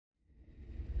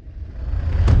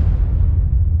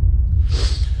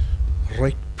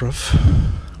bruv.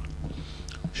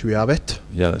 Should we have it?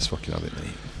 Yeah, let's fucking have it, mate.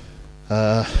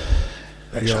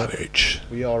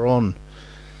 We are on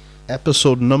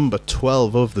episode number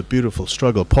 12 of the Beautiful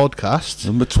Struggle podcast.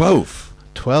 Number 12.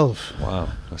 12. Wow,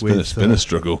 it's been a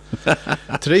struggle.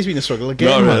 Today's been a struggle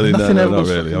again. Not really, man. no, not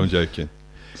really. I'm joking.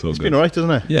 It's been alright,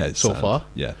 hasn't it? Yeah, it's so far.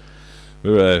 Yeah,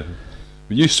 we're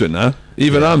used to it now.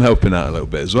 Even I'm helping out a little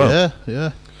bit as well.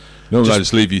 Yeah. Normally I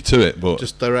just leave you to it, but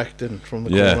just directing from the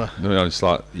corner. No, I was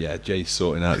like, Jay's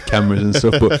sorting out the cameras and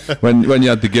stuff. But when you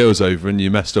had the girls over and you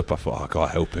messed up, I thought, I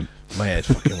can't help him. My head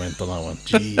fucking went on that one.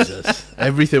 Jesus,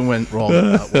 everything went wrong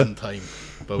at one time,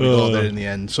 but we got there in the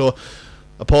end. So,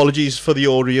 apologies for the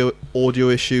audio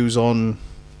issues on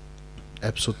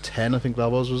episode 10. I think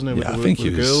that was, wasn't it? Yeah, I think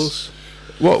it was. Girls.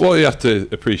 What you have to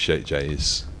appreciate, Jay,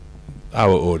 is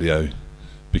our audio,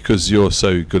 because you're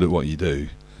so good at what you do.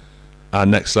 Our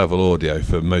next level audio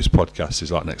for most podcasts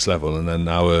is like next level, and then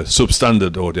our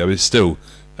substandard audio is still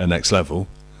a next level.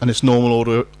 And it's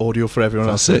normal audio for everyone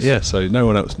else. That's it, yeah. So no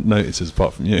one else notices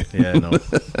apart from you. Yeah, no.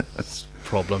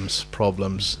 Problems.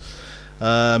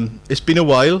 It's been a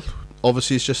while.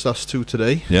 Obviously, it's just us two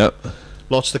today. Yep.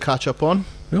 Lots to catch up on.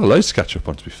 We've got loads to catch up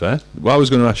on, to be fair. Well, I was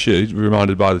going to ask you,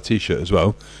 reminded by the T-shirt as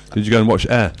well, did you go and watch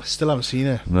Air? I still haven't seen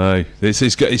it. No. It's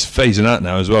phasing out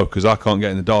now as well, because I can't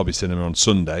get in the Derby cinema on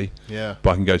Sunday. Yeah. But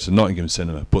I can go to the Nottingham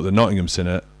cinema. But the Nottingham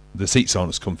cinema, the seats aren't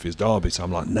as comfy as Derby, so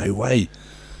I'm like, no way.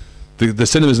 The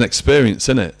cinema's an experience,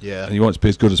 isn't it? Yeah. And you want it to be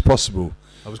as good as possible.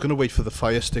 I was going to wait for the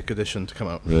Fire Stick edition to come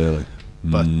out. Really?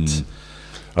 But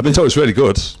I've been told it's really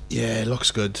good. Yeah, it looks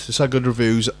good. It's had good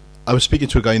reviews. I was speaking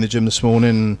to a guy in the gym this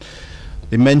morning.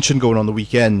 They mentioned going on the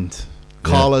weekend.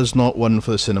 Carla's not one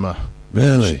for the cinema.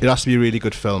 Really? It has to be a really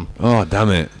good film. Oh, damn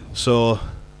it. So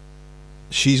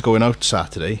she's going out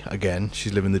Saturday again.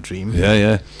 She's living the dream.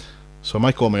 Yeah. So I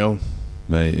might go on my own.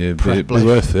 Mate, it'd be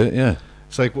worth it, yeah.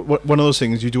 It's like one of those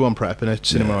things you do on prep, and it's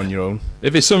cinema on your own.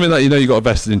 If it's something that you know you've got a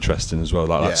vested interest in as well,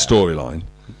 like that storyline,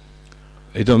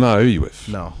 it don't matter who you're with.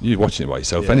 No. You're watching it by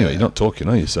yourself anyway. You're not talking,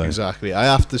 are you? So exactly. I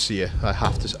have to see it. I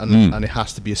have to, and it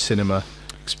has to be a cinema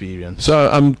experience. So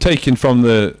I'm taking from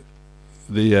the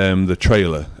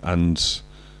trailer and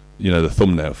the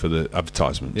thumbnail for the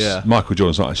advertisements. Yeah. Michael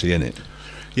Jordan's not actually in it.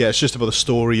 Yeah, it's just about the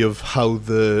story of how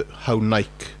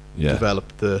Nike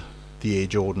developed the Air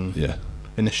Jordan. Yeah.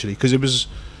 Initially, because it was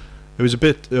a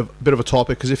bit of a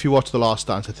topic. Because if you watch The Last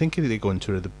Dance, I think they go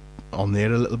into it on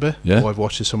there a little bit. Yeah. Or I've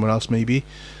watched it somewhere else maybe,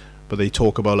 but they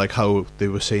talk about like how they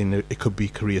were saying it could be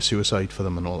career suicide for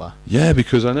them and all that. Yeah,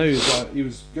 because I know he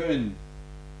was going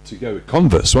to go with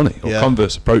Converse, wasn't he? Or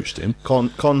Converse approached him.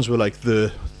 Cons were like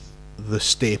the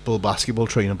staple basketball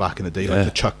trainer back in the day, like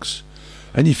the Chucks.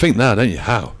 And you think now, don't you?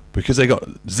 How? Because they got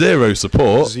zero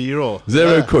support, zero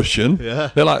cushion. Yeah,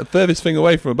 they're like the furthest thing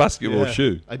away from a basketball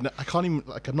shoe. I can't even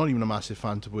I'm not even a massive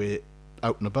fan to wear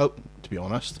out and about, to be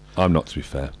honest. I'm not, to be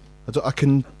fair. I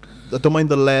don't mind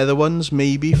the leather ones,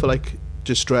 maybe for like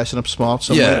just dressing up smart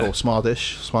somewhere or smart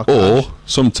or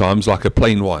sometimes like a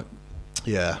plain white.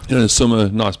 Yeah. In the summer,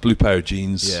 nice blue pair of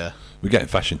jeans. Yeah. We're getting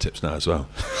fashion tips now as well.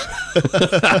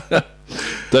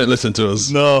 Don't listen to us.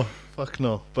 No, fuck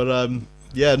no. But I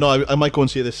might go and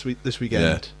see it this weekend.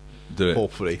 Yeah, do it.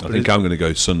 Hopefully. I think I'm going to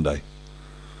go Sunday.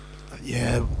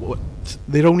 Yeah,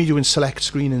 they're only doing select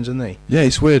screenings, aren't they? Yeah,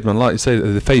 it's weird, man. Like you say,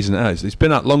 they're phasing it out. It's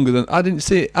been out longer than I didn't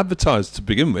see it advertised to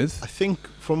begin with. I think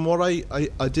from what I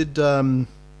did, I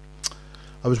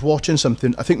was watching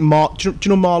something. I think do you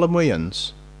know Marlon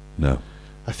Wayans? No.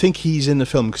 I think he's in the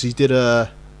film because he did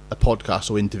a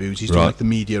podcast or interviews. He's doing like the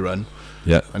media run.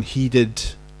 Yeah. And he did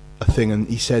a thing, and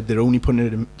he said they're only putting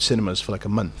it in cinemas for like a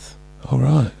month. All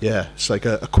right. Yeah, it's like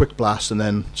a quick blast and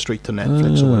then straight to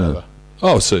Netflix or whatever.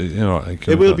 Oh, so right,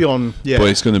 it will be on. Yeah, but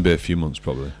it's going to be a few months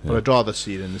probably. Yeah. But I'd rather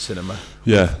see it in the cinema.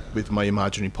 Yeah, with my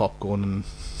imaginary popcorn. And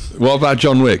what about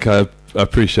John Wick? I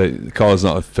appreciate Carl's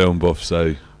not a film buff,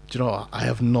 so. Do you know what? I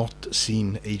have not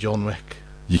seen a John Wick.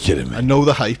 You're kidding me? I know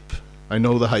the hype.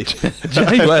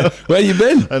 Jay, where you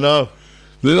been? I know.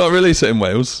 They're not released it in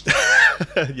Wales.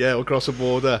 Yeah, across the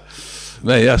border.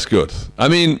 Mate, that's good. I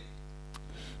mean,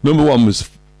 number one was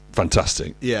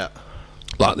fantastic. Yeah.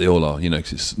 Like they all are,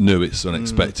 because it's new, it's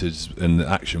unexpected, and the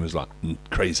action was like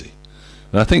crazy.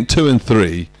 And I think 2 and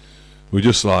 3 were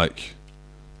just like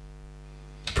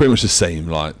pretty much the same,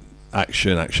 like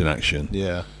action.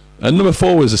 Yeah. And number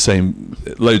 4 was the same,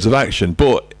 loads of action,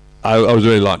 but I was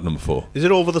really like number 4. Is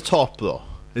it over the top though?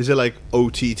 Is it like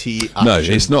OTT action? No,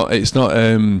 it's not. It's not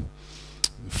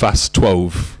Fast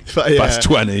 12, Fast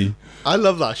 20. I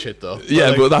love that shit though.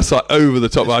 Yeah, but that's like over the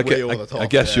top. I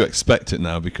guess you expect it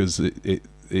now because it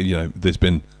there's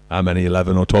been how many,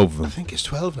 11 or 12 of them. I think it's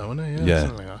 12 now, isn't it? Yeah.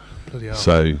 Something like that. Bloody hell.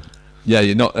 So, yeah,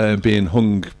 you're not being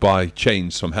hung by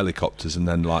chains from helicopters and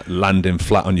then like landing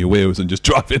flat on your wheels and just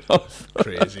driving off.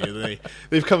 Crazy, isn't they?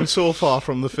 They've come so far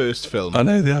from the first film. I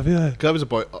know they have, yeah. 'Cause I was a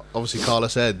boy. Obviously, Carla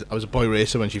said I was a boy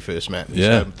racer when she first met me.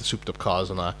 Yeah. So, the souped-up cars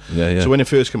and that. Yeah, yeah. So when it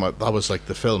first came out, that was like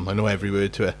the film. I know every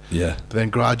word to it. Yeah. But then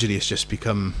gradually, it's just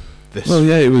become this. Well,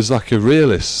 yeah, it was like a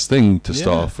realist thing to Yeah.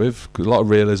 start off with. A lot of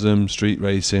realism, street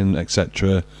racing,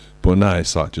 etc. But now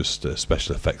it's like just a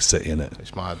special effects city, innit?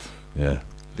 It's mad. Yeah.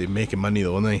 They're making money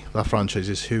though, aren't they? That franchise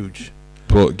is huge.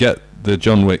 But get the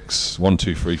John Wicks 1,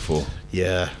 2, 3, 4.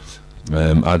 Yeah.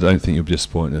 I don't think you'll be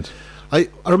disappointed. I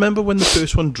remember when the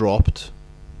first one dropped,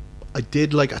 I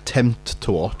did like attempt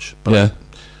to watch. But Yeah.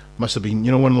 must have been,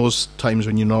 one of those times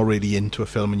when you're not really into a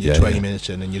film and you're Yeah, 20 yeah. minutes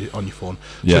in and you're on your phone.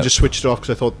 So Yeah. I just switched it off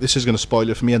because I thought this is going to spoil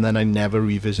it for me, and then I never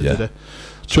revisited Yeah. it.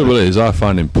 Trouble is, I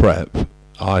find in prep,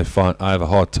 I have a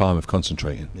hard time of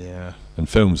concentrating. Yeah. And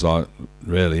films like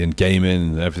really, and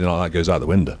gaming and everything like that goes out the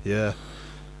window. Yeah.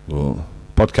 Well,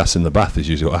 podcast in the bath is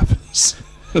usually what happens.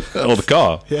 Or the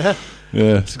car. Yeah.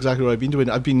 Yeah. That's exactly what I've been doing.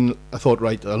 I thought,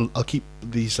 right, I'll keep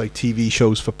these like TV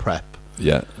shows for prep.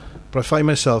 Yeah. But I find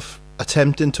myself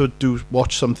attempting to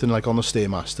watch something like on the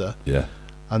Stairmaster, Yeah.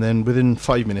 and then within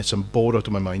 5 minutes I'm bored out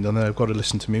of my mind, and then I've got to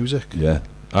listen to music. Yeah.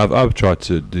 I've tried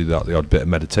to do that, the odd bit of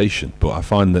meditation, but I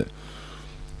find that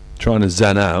trying to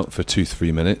zen out for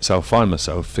 2-3 minutes, I'll find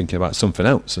myself thinking about something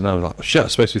else, and I'm like, oh, shit, I'm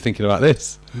supposed to be thinking about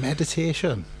this.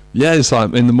 Meditation. Yeah, it's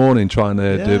like in the morning trying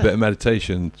to do a Yeah. bit of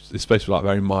meditation. It's supposed to be like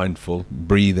very mindful,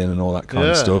 breathing and all that kind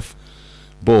of Yeah. stuff.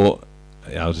 But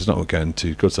yeah, it's not going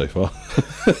too good so far.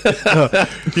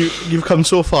 You've come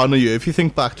so far in a year. If you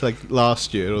think back to like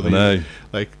last year, or I know.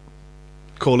 like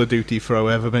Call of Duty for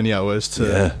however many hours to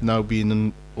Yeah. now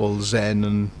being all zen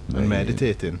and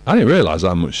meditating. I didn't realise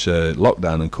how much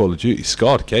lockdown and Call of Duty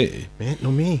scarred Katie, Mate,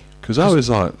 no me. because I was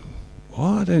like,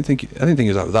 "What? I didn't think it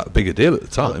was that big a deal at the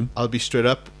time." I'll be straight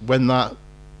up. When that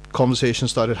conversation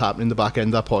started happening in the back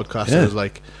end of that podcast, Yeah. I was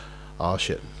like, "Oh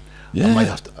shit, Yeah, I might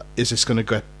have to. Is this going to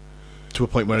get to a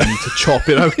point where I need to chop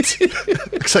it out?"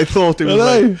 Because I thought it was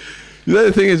like, The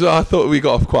other thing is, I thought we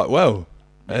got off quite well,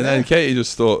 and then Katie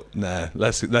just thought, "Nah,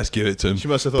 let's give it to him." she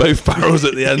must have thought Both barrels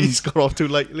at the end. he's got off too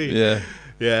lightly. Yeah,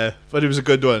 Yeah, but it was a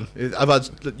good one.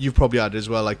 You've probably had it as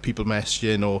well, like people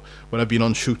messaging, or when I've been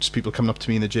on shoots, people coming up to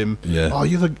me in the gym. Yeah. Oh,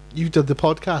 you did the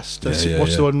podcast. I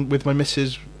watched the one with my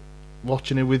missus,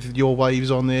 watching it with your wives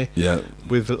on there, yeah.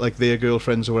 with like their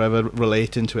girlfriends or whatever,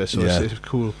 relating to it. So Yeah. it's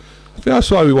cool. I think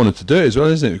that's why we wanted to do it as well,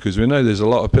 isn't it? Because we know there's a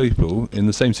lot of people in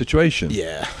the same situation.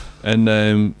 Yeah.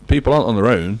 And people aren't on their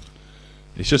own.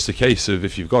 It's just a case of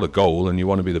if you've got a goal and you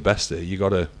want to be the best at it, you got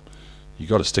to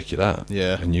stick it out.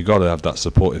 Yeah. And you got to have that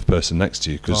supportive person next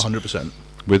to you, because 100%.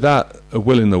 with that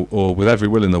with every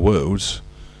will in the world,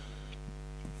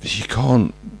 you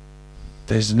can't.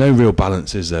 There's no real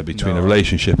balance, is there, between a No.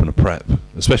 relationship and a prep,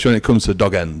 especially when it comes to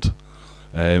dog end.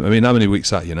 I mean, how many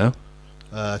weeks at you now?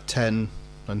 10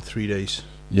 and 3 days.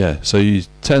 Yeah, so you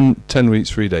 10 weeks,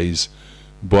 3 days.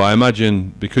 But I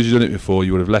imagine because you've done it before,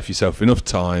 you would have left yourself enough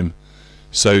time.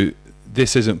 So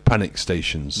this isn't panic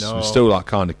stations. No. We're still like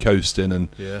kind of coasting, and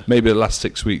Yeah. maybe the last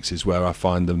 6 weeks is where I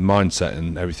find the mindset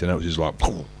and everything else is like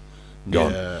gone.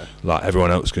 Yeah. Like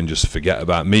everyone else can just forget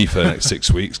about me for the next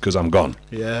 6 weeks because I'm gone.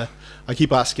 Yeah. I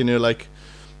keep asking her like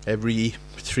every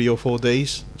 3 or 4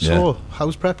 days. So, Yeah.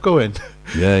 how's prep going?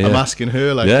 Yeah, yeah. I'm asking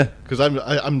her like, Yeah. because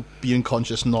I'm being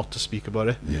conscious not to speak about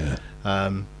it. Yeah,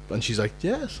 And she's like,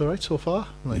 yeah, it's all right so far.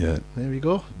 I'm like, Yeah. there we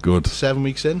go. good. 7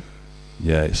 weeks in.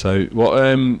 Yeah. So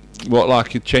what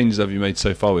like changes have you made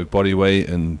so far with body weight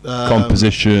and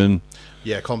composition?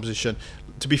 Yeah, composition.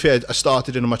 To be fair, I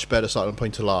started in a much better starting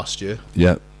point to last year.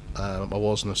 Yeah. I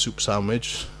wasn't a soup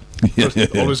sandwich. Yeah,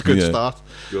 Always a good yeah. start.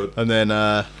 Good. And then,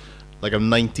 like, I'm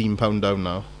 19 pound down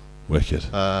now. Wicked.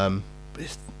 I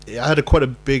had quite a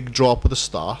big drop at the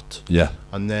start, Yeah.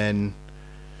 and then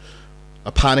I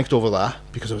panicked over that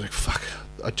because I was like, fuck,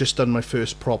 I'd just done my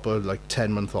first proper, like,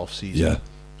 10-month off season. Yeah.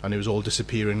 And it was all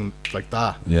disappearing like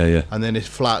that. Yeah. Yeah. And then it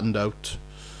flattened out.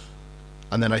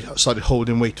 And then I started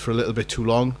holding weight for a little bit too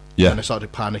long. Yeah. And I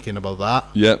started panicking about that.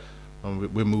 Yeah.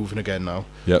 And we're moving again now.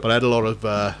 Yep. But I had a lot of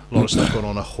stuff going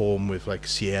on at home with like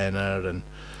Sienna and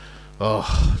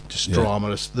just Yeah.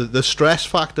 drama. The stress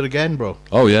factor again, bro.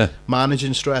 Oh yeah.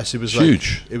 Managing stress. It was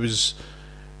Huge. Like,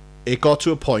 it got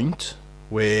to a point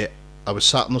where I was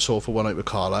sat on the sofa one night with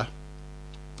Carla,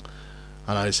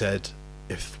 and I said,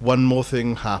 if one more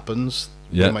thing happens,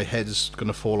 Yeah. then my head's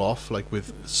gonna fall off, like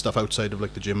with stuff outside of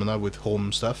like the gym and that, with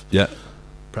home stuff. Yeah.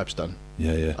 Prep's done.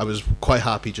 Yeah. Yeah. I was quite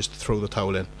happy just to throw the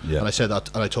towel in. Yeah. And I said that,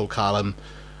 and I told Callum,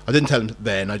 I didn't tell him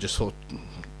then, I just thought,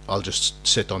 I'll just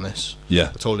sit on this.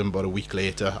 Yeah. I told him about a week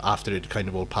later after it kind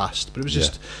of all passed. But it was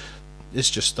just, it's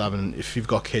just having, if you've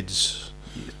got kids,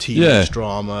 teenage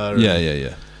drama,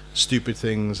 and stupid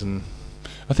things, and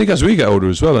I think as we get older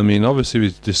as well, I mean, obviously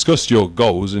we discussed your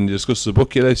goals and you discussed the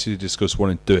bucket list, you discussed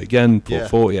wanting to do it again,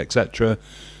 40, etc.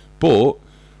 But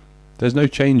there's no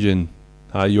change in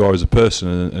how you are as a person,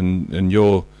 and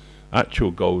your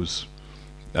actual goals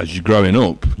as you're growing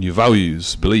up, your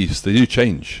values, beliefs, they do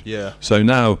change. Yeah. So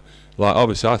now, like,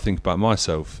 obviously I think about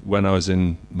myself when I was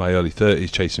in my early 30s,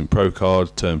 chasing pro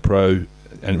card, turned pro,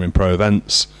 entering pro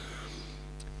events.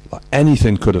 Like,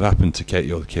 anything could have happened to Katie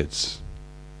or the kids,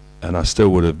 and I still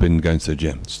would have been going to the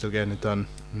gym. Still getting it done.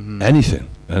 Mm-hmm. Anything.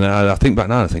 And I think back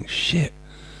now and I think, shit,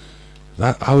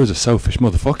 I was a selfish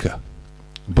motherfucker.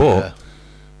 But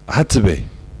I had to be.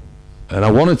 And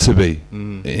I wanted to be,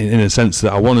 in a sense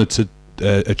that I wanted to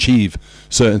achieve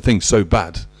certain things so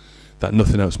bad that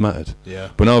nothing else mattered. Yeah.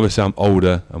 But now obviously I'm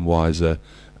older and wiser.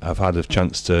 I've had a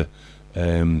chance to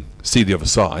see the other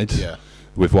side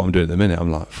with what I'm doing at the minute.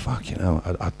 I'm like, fuck, you know,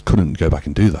 I couldn't go back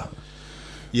and do that.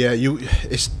 Yeah,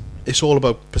 it's all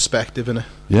about perspective, innit?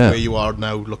 Yeah. Where you are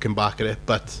now, looking back at it,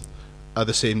 but at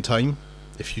the same time,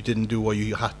 if you didn't do what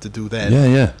you had to do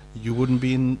then, you wouldn't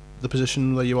be in the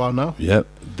position where you are now. Yep,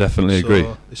 definitely agree.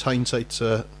 It's hindsight's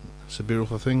it's a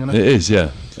beautiful thing, isn't it? It is,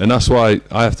 yeah. And that's why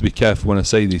I have to be careful when I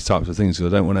say these types of things,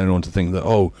 because I don't want anyone to think that,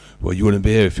 oh, well, you wouldn't be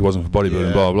here if it wasn't for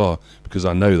bodybuilding, blah, blah, because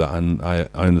I know that and I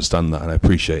understand that and I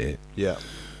appreciate it. Yeah.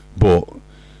 But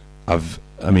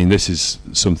I mean, this is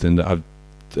something that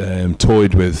I've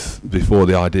toyed with before,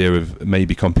 the idea of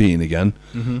maybe competing again.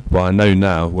 But I know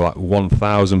now, like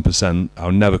 1000%,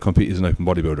 I'll never compete as an open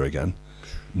bodybuilder again.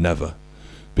 Never.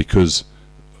 Because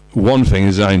one thing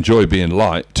is I enjoy being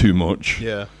light too much.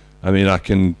 Yeah. I mean, I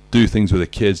can do things with the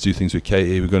kids, do things with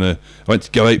Katie. I went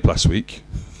to Go Ape last week.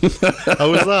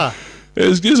 How was that? It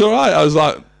was all right. I was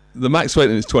like, the max weight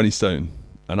is 20 stone,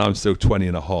 and I'm still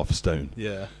 20.5 stone.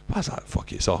 Yeah. I was like,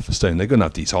 fuck it, it's half a stone. They're going to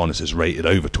have these harnesses rated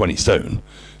over 20 stone.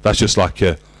 That's just like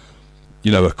a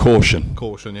caution.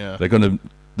 Caution, yeah.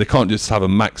 They can't just have a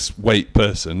max weight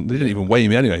person. They didn't even weigh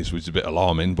me anyways, which is a bit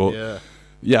alarming. But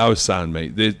yeah, I was sound,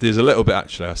 mate. There's a little bit,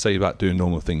 actually, I say about doing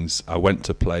normal things. I went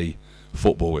to play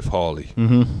football with Harley,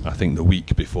 I think the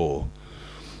week before,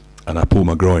 and I pulled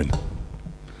my groin.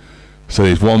 So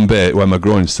there's one bit where my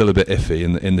groin's still a bit iffy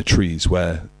in the trees,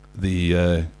 where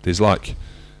there's like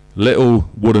little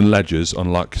wooden ledges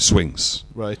on like swings.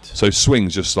 Right. So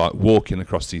swings, just like walking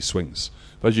across these swings.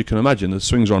 But as you can imagine, the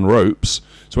swings are on ropes.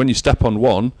 So when you step on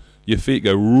one, your feet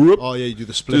go. Whoop, oh yeah, you do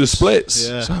the splits. Do the splits.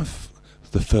 Yeah. So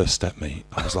the first step, mate.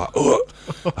 I was like, oh.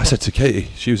 I said to Katie,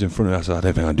 she was in front of me. I said, I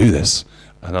don't think I can do this.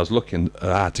 And I was looking,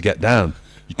 I had to get down.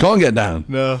 You can't get down.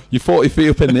 No. You're 40 feet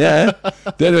up in the air.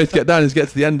 The only way to get down is get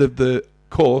to the end of the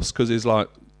course, because there's like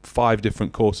 5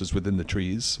 different courses within the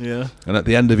trees. Yeah. And at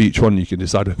the end of each one, you can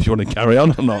decide if you want to carry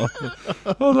on or not.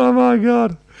 Oh my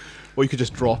God. Or you could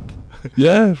just drop.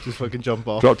 Yeah. Just fucking jump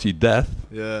off. Drop to your death.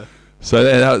 Yeah. So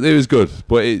it was good.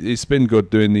 But it's been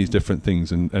good doing these different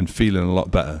things and feeling a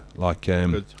lot better. Like,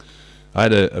 I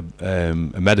had a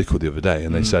medical the other day,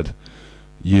 and they said,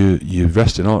 your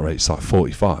resting heart rate's like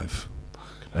 45,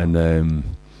 and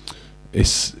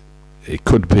it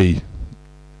could be,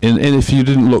 and if you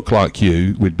didn't look like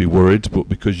you, we'd be worried, but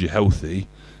because you're healthy,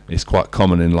 it's quite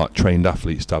common in like trained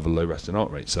athletes to have a low resting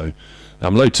heart rate. So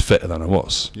I'm loads fitter than I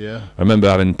was. Yeah. I remember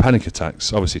having panic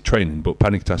attacks, obviously training, but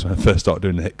panic attacks when I first started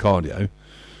doing the HIIT cardio.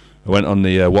 I went on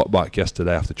the watt bike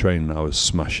yesterday after training, and I was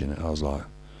smashing it. I was like,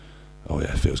 oh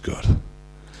yeah, it feels good.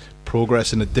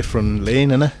 Progress in a different lane,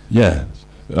 innit? Yeah.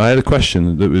 I had a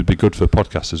question that would be good for a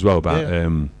podcast as well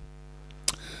about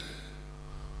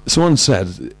someone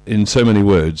said, in so many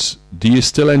words, do you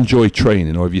still enjoy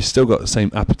training, or have you still got the same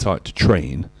appetite to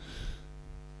train,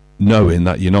 knowing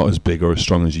that you're not as big or as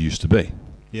strong as you used to be?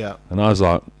 Yeah. And I was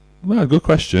like, well, good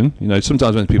question. You know,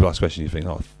 sometimes when people ask questions, you think,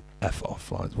 oh, F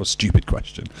off, like, what a stupid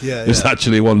question. Yeah. It's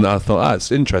actually one that I thought,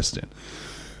 that's interesting.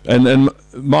 And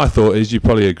my thought is, you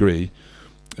probably agree,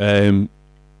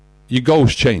 your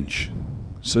goals change.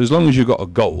 So as long as you've got a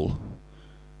goal,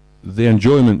 the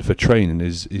enjoyment for training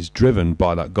is driven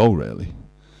by that goal, really.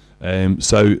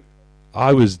 So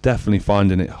I was definitely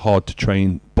finding it hard to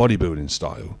train bodybuilding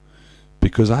style,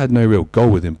 because I had no real goal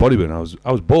within bodybuilding.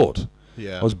 I was bored.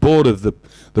 Yeah. I was bored of the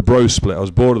bro split. I was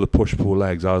bored of the push-pull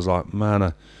legs. I was like, man,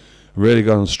 I really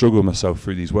got to struggle myself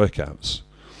through these workouts.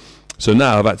 So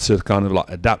now I've had to kind of like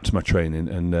adapt my training,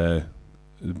 and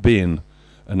being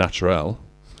a natural,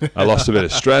 I lost a bit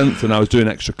of strength, and I was doing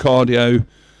extra cardio,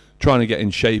 trying to get in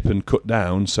shape and cut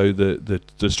down. So the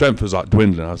strength was like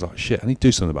dwindling. I was like, shit, I need to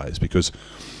do something about this, because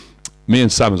me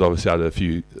and Sam has obviously had a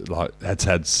few like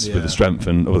heads with the strength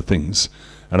and other things,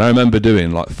 and I remember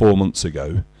doing like 4 months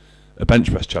ago a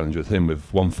bench press challenge with him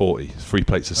with 140, 3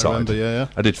 plates aside.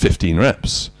 I did 15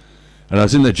 reps, and I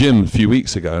was in the gym a few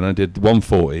weeks ago and I did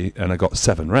 140 and I got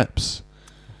 7 reps.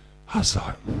 I was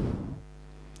like,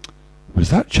 was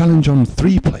that challenge on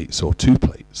 3 plates or 2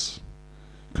 plates?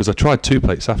 Because I tried 2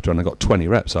 plates after and I got 20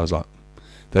 reps. I was like,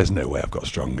 there's no way I've got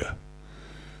stronger.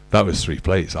 That was 3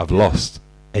 plates. I've lost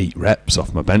 8 reps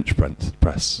off my bench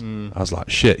press. I was like,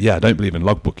 shit, yeah, I don't believe in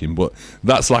logbooking, but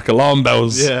that's like alarm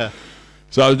bells. Yeah.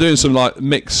 So I was doing some like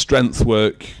mixed strength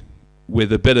work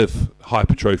with a bit of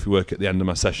hypertrophy work at the end of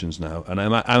my sessions now, and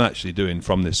I'm actually doing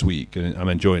from this week, and I'm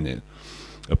enjoying it,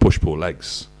 a push-pull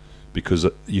legs, because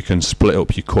you can split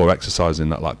up your core exercise in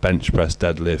that, like bench press,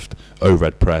 deadlift,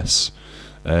 overhead press,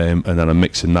 and then I'm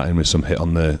mixing that in with some hit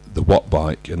on the watt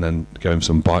bike, and then going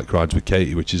some bike rides with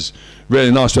Katie, which is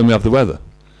really nice when we have the weather.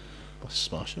 That's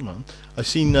smashing, man. I've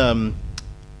seen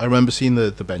I remember seeing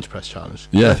the bench press challenge.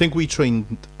 Yeah. I think we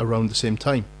trained around the same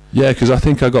time. Yeah, because I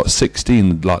think I got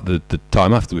 16 like the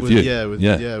time after with you. Yeah,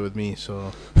 with me.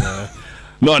 So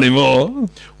not anymore.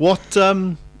 What?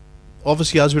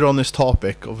 Obviously, as we're on this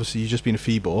topic, obviously you've just been a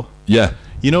FIBO. Yeah.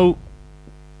 You know,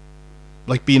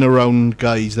 like being around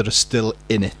guys that are still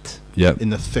in it. Yeah.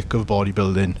 In the thick of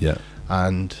bodybuilding. Yeah.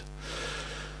 And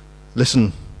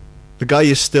listen, the guy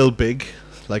is still big.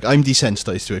 Like, I'm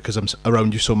desensitized to it because I'm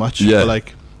around you so much. Yeah. But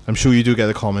like, I'm sure you do get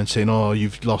the comments saying, "Oh,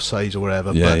 you've lost size" or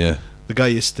whatever. Yeah, but yeah. the guy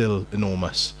is still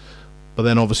enormous. But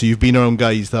then obviously you've been around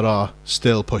guys that are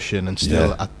still pushing and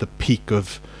still at the peak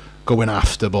of going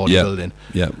after bodybuilding.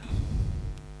 Yeah.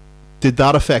 Did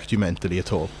that affect you mentally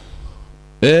at all?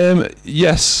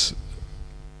 Yes,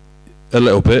 a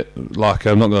little bit. Like,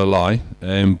 I'm not going to lie,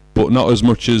 but not as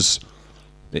much as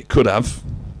it could have,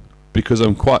 because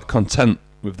I'm quite content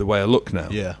with the way I look now.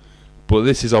 Yeah. But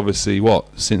this is obviously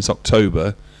since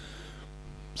October,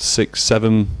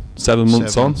 7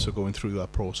 months on. So going through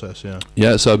that process, yeah.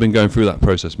 Yeah, so I've been going through that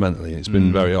process mentally. It's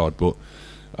been very hard, but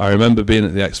I remember being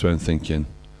at the expo and thinking,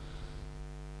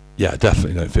 yeah, I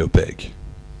definitely don't feel big.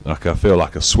 Like, I feel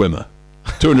like a swimmer.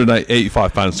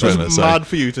 285-pound swimmer. It's mad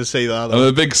for you to say that. I'm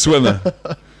a big swimmer.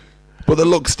 But the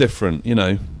look's different, you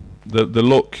know. The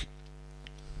look,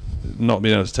 not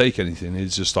being able to take anything,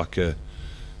 is just like a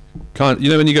kind. You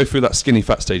know, when you go through that skinny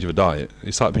fat stage of a diet,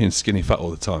 it's like being skinny fat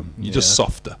all the time. You're just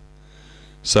softer.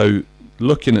 So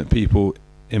looking at people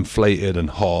inflated and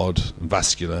hard and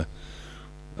vascular,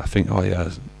 I think, oh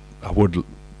yeah,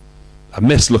 I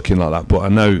miss looking like that, but I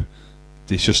know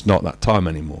it's just not that time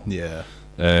anymore. Yeah.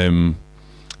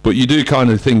 But you do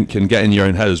kind of think and get in your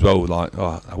own head as well, like,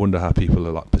 oh, I wonder how people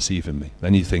are like perceiving me.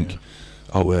 Then you think,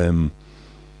 it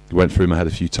went through my head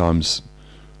a few times.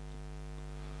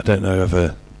 I don't know if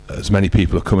as many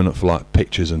people are coming up for like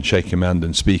pictures and shaking my hand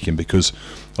and speaking, because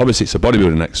obviously it's a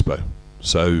bodybuilding expo,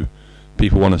 so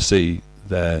people want to see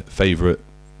their favourite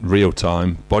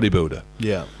real-time bodybuilder.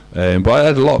 Yeah. But I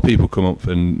had a lot of people come up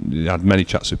and had many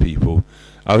chats with people.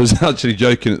 I was actually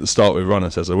joking at the start with Ron. I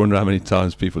says, I wonder how many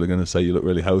times people are going to say you look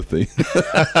really healthy.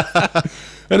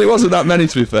 And it wasn't that many,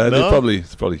 to be fair. No? They're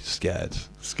probably scared.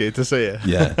 Scared to say it.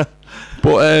 Yeah.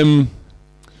 But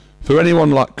for anyone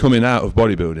like coming out of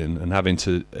bodybuilding and having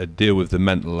to deal with the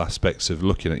mental aspects of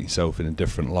looking at yourself in a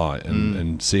different light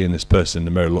and seeing this person in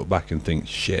the mirror look back and think,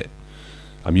 shit,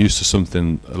 I'm used to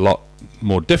something a lot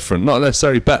more different, not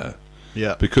necessarily better.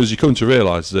 Yeah. Because you come to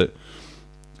realise that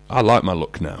I like my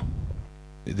look now.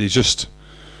 It's just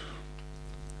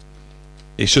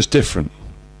different,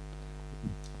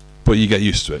 but you get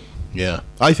used to it. Yeah,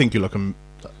 I think you look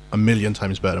a million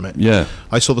times better, mate. Yeah,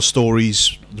 I saw the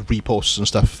stories, the reposts and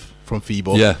stuff from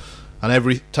FIBO. Yeah, and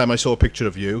every time I saw a picture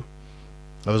of you,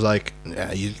 I was like,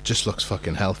 yeah, you just looks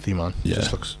fucking healthy, man. Yeah,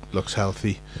 just looks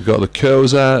healthy. You got the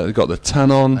curls out, you got the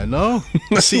tan on. I know.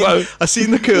 I seen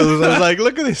the curls. I was like,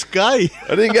 look at this guy.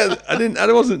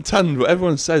 I wasn't tanned, but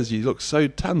everyone says you look so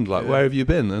tanned. Like, where have you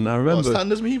been? And I remember. Not as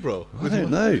tanned as me, bro. I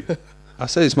don't know. I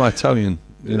say it's my Italian.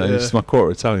 You know, it's my quarter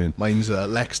Italian. Mine's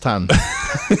Lex Tan.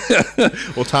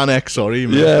 Or Tan X, sorry.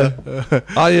 Yeah.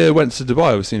 I went to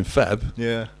Dubai, I was in Feb.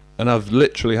 Yeah. And I've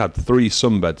literally had 3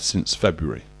 sunbeds since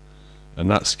February. And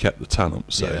that's kept the tan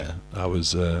up. So yeah. I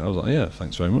was like, yeah,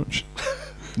 thanks very much.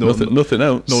 nothing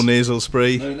else. No nasal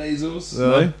spray. No nasals.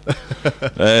 No.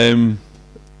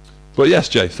 But yes,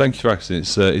 Jay, thank you for asking.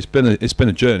 It's been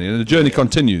a journey, and the journey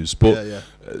continues. But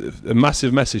a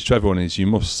massive message to everyone is you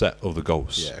must set other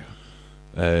goals.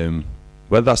 Yeah.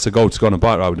 Whether that's the goal to go on a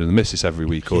bike ride with the missus every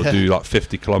week, or do like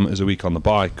 50 kilometres a week on the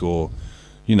bike, or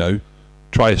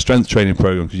try a strength training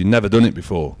program because you've never done it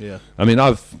before. Yeah. I mean,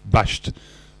 I've bashed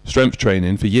strength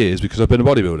training for years because I've been a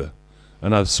bodybuilder,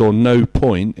 and I saw no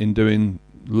point in doing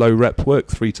low rep work,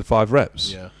 3 to 5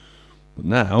 reps. Yeah. But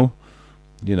now,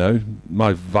 you know,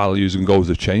 my values and goals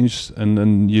have changed,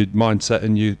 and your mindset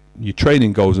and your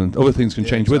training goals and other things can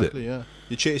change with it. Yeah,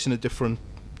 you're chasing a different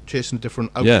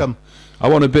outcome. I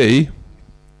want to be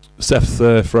Seth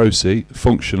Froese,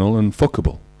 functional and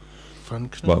fuckable.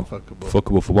 Functional,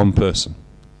 fuckable for one person.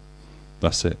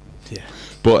 That's it. Yeah.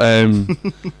 But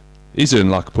he's doing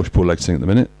like a push-pull leg thing at the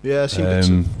minute. Yeah, I've seen bits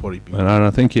of bodybuilding. And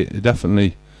I think it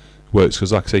definitely works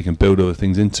because, like I say, you can build other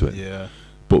things into it. Yeah.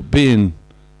 But being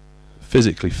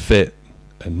physically fit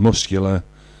and muscular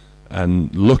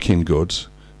and looking good,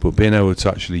 but being able to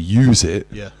actually use it.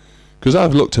 Yeah. Because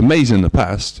I've looked amazing in the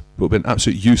past, but been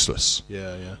absolutely useless.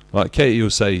 Yeah, yeah. Like Katie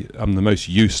will say, I'm the most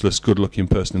useless, good-looking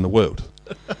person in the world.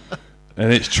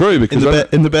 And it's true, because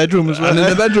in the bedroom as well. And in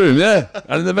the bedroom, yeah.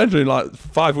 And in the bedroom, like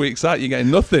 5 weeks out, you're getting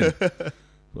nothing.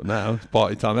 But now it's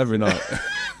party time every night.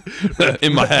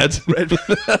 In my head. Red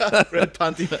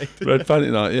panty night. Red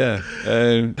panty night, yeah.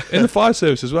 In the fire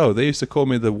service as well, they used to call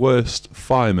me the worst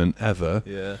fireman ever.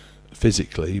 Yeah.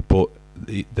 Physically, but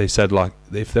they said, like,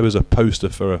 if there was a poster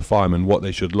for a fireman, what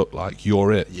they should look like,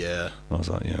 you're it. Yeah. I was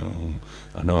like,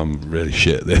 I know I'm really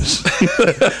shit at this.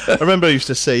 I remember I used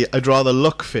to say I'd rather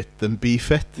look fit than be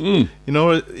fit. You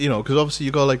know, because obviously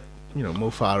you got like, Mo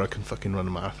Farah can fucking run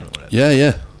a marathon or whatever. Yeah,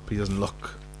 yeah. But he doesn't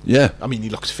look. Yeah. I mean, he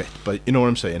looks fit, but you know what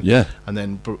I'm saying. Yeah. And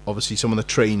then obviously someone that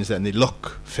trains, then they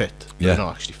look fit. But they're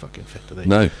not actually fucking fit, are they?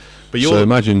 No. But so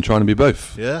imagine trying to be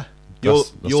both. Yeah. You're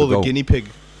the guinea pig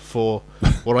for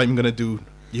what I'm going to do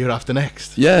year after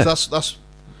next. Yeah. That's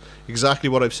exactly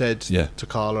what I've said to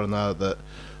Carla and that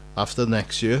after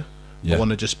next year, I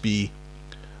want to just be.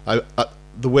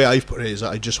 The way I've put it is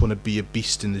that I just want to be a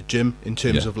beast in the gym in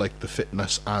terms of like the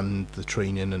fitness and the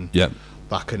training and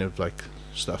that kind of like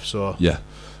stuff. So yeah,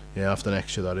 after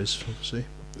next year that is, we'll see.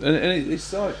 And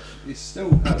it's like it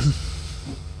still has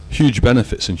huge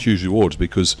benefits and huge rewards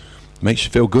because it makes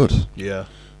you feel good. Yeah.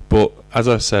 But as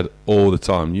I said all the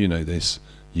time, you know this,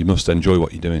 you must enjoy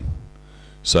what you're doing.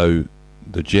 So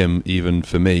the gym, even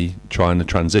for me, trying to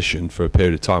transition for a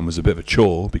period of time was a bit of a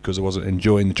chore because I wasn't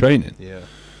enjoying the training. Yeah.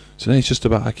 So then it's just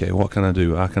about, okay, what can I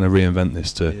do? How can I reinvent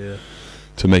this to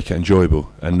make it enjoyable?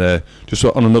 And just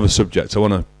on another subject, I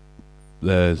want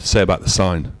to say about the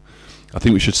sign. I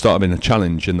think we should start having a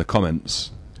challenge in the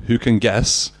comments. Who can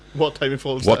guess what time it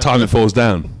falls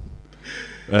down?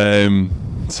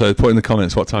 So put in the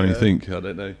comments what time you think. I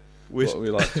don't know.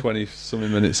 We're like 20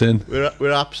 something minutes in.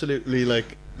 We're absolutely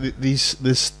like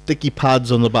there's sticky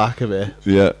pads on the back of it.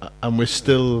 Yeah. And we're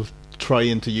still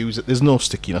trying to use it. There's no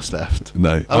stickiness left.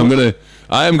 No. I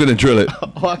am gonna drill it.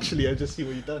 Oh, actually, I just see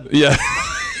what you've done. Yeah.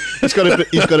 He's got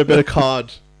a bit of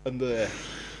card under there.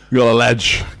 You got a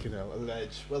ledge. Fucking hell, a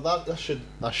ledge. Well,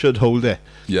 that should hold it.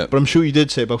 Yeah. But I'm sure you did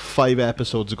say about 5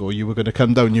 episodes ago you were going to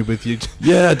come down with you.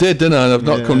 Yeah, I did, didn't I? I've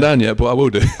not come down yet, but I will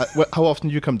do. How often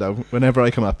do you come down? Whenever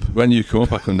I come up. When you come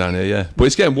up, I come down here. Yeah. But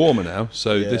it's getting warmer now,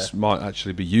 so this might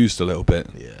actually be used a little bit.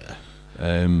 Yeah.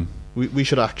 We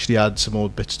should actually add some more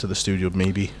bits to the studio,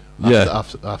 maybe.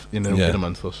 After in a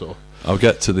month or so. I'll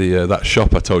get to the that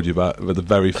shop I told you about the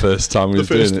very first time we were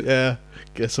doing it. Yeah.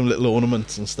 Get some little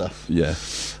ornaments and stuff. Yeah.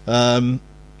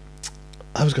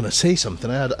 I was going to say something.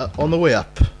 I had on the way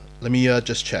up. Let me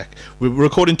just check. We're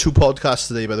recording 2 podcasts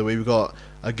today, by the way. We've got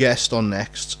a guest on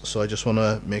next, so I just want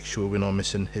to make sure we're not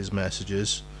missing his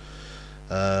messages.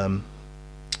 No,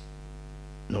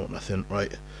 nothing.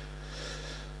 Right.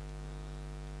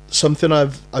 Something I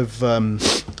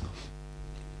watched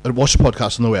a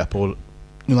podcast on the way up. Or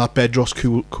that Bedros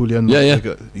Koulian. Yeah.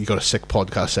 He got a sick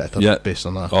podcast set up based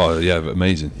on that. Oh yeah,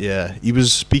 amazing. Yeah, he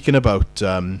was speaking about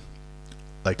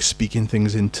like speaking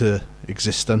things into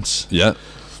existence. Yeah.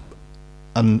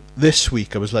 And this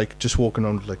week I was like just walking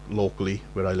around like locally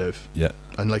where I live. Yeah.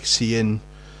 And like seeing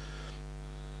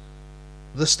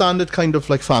the standard kind of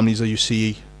like families that you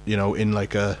see, in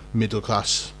like a middle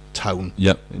class town.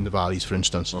 Yeah. In the valleys, for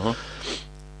instance. And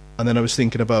then I was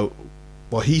thinking about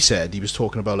what he said. He was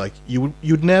talking about like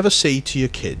you'd never say to your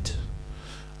kid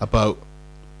about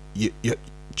you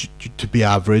to be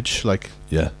average, like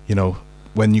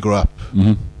when you grow up,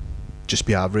 just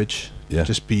be average. Yeah.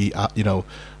 Just be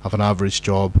have an average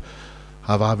job,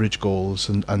 have average goals,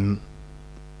 and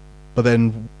but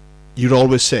then you'd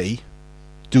always say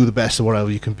do the best of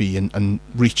whatever you can be and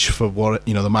reach for what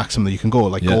the maximum that you can go,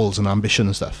 like goals and ambition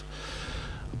and stuff.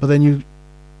 But then you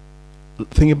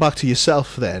thinking back to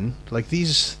yourself, then like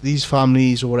these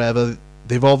families or whatever,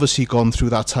 they've obviously gone through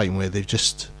that time where they've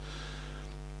just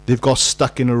they've got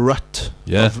stuck in a rut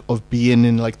Yeah. of being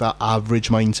in like that average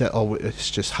mindset. Oh,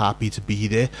 it's just happy to be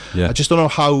there. Yeah. I just don't know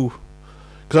how,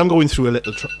 because I'm going through a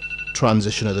little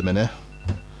transition at the minute,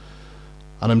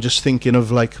 and I'm just thinking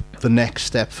of like the next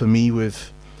step for me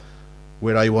with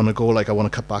where I want to go. Like I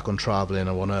want to cut back on traveling.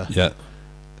 I want to Yeah.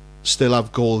 still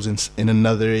have goals in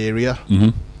another area.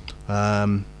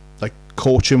 Like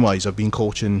coaching wise, I've been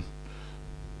coaching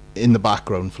in the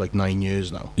background for like 9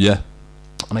 years now, Yeah.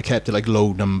 and I kept it like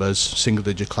low numbers, single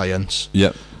digit clients.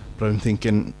 Yeah. But I'm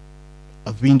thinking,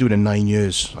 I've been doing it 9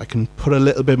 years. I can put a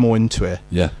little bit more into it,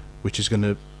 Yeah. which is going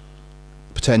to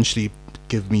potentially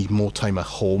give me more time at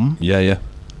home. Yeah. Yeah.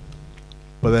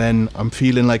 But then I'm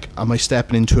feeling like, am I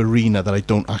stepping into an arena that I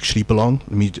don't actually belong?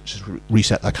 Let me just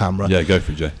reset that camera. Yeah. Go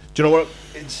for it, Jay. Do you know what?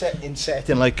 In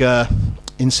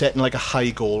setting like a high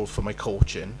goal for my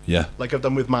coaching, Yeah. like I've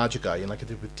done with Magic Guy and like I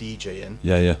did with DJing,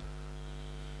 Yeah. Yeah.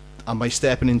 am I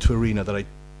stepping into an arena that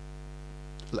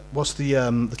what's the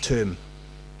term?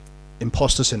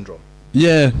 Imposter syndrome.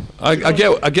 Yeah. I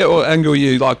get what angle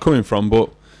you like coming from,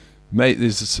 but mate,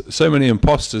 there's so many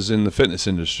imposters in the fitness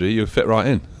industry. You fit right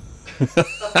in.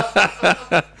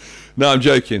 No, I'm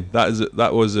joking.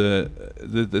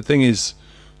 The thing is,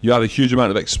 you have a huge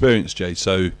amount of experience, Jay.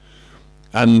 So,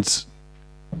 and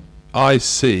I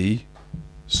see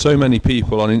so many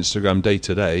people on Instagram day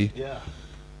to day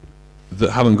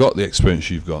that haven't got the experience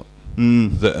you've got,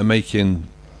 that are making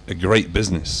a great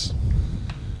business.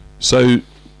 So,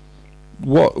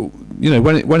 what, you know,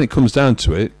 when it comes down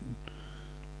to it,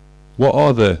 what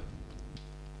are the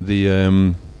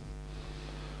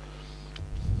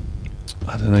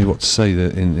I don't know what to say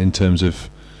that in terms of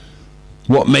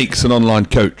what makes an online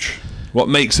coach, what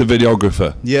makes a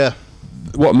videographer. Yeah.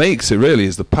 What makes it really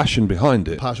is the passion behind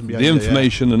it. Passion behind the it,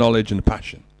 information, the knowledge and the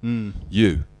passion.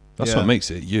 You. That's what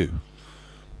makes it you.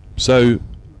 So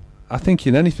I think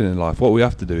in anything in life, what we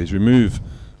have to do is remove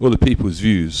other people's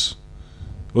views,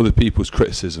 other people's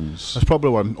criticisms. That's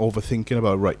probably what I'm overthinking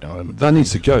about right now. That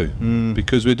needs to go,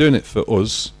 because we're doing it for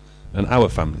us and our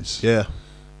families. Yeah.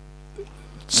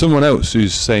 Someone else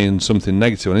who's saying something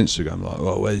negative on Instagram, like,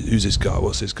 "Oh, who's this guy?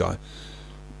 What's this guy?"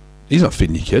 He's not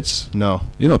feeding your kids. No.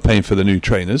 You're not paying for the new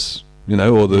trainers, you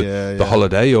know, or the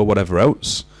holiday or whatever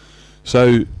else.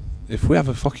 So if we have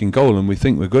a fucking goal and we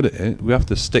think we're good at it, we have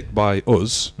to stick by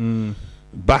us,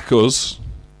 back us,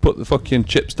 put the fucking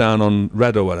chips down on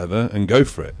red or whatever, and go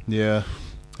for it. Yeah.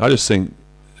 I just think,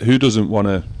 who doesn't want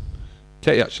to...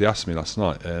 Katie actually asked me last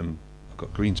night, I've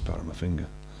got green spot on my finger.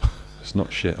 It's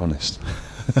not shit, honest.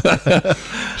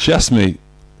 She asked me,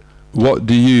 what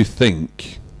do you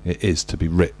think it is to be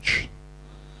rich?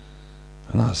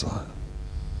 And I was like,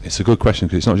 it's a good question,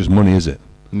 because it's not just money, is it?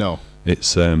 No.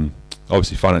 It's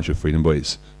obviously financial freedom, but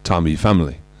it's time with your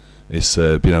family. It's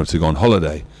being able to go on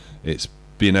holiday. It's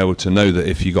being able to know that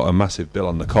if you got a massive bill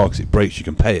on the car because it breaks, you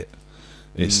can pay it.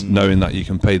 It's knowing that you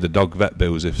can pay the dog vet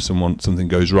bills if something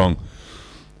goes wrong.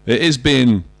 It is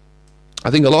being...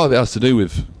 I think a lot of it has to do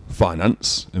with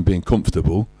finance and being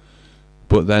comfortable,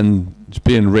 but then just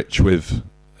being rich with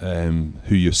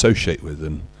who you associate with,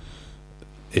 and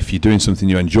if you're doing something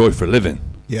you enjoy for a living.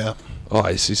 Yeah. Oh,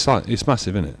 it's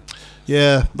massive, isn't it?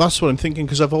 Yeah, that's what I'm thinking,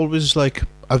 because I've always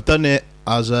I've done it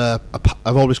as I've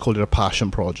always called it a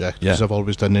passion project, because I've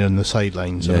always done it on the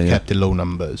sidelines, and I've kept it low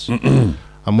numbers.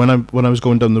 And when I was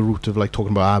going down the route of like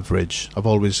talking about average, I've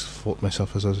always thought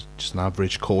myself as just an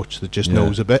average coach that just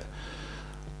knows a bit,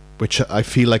 which I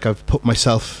feel like I've put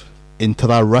myself into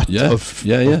that rut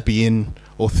of being,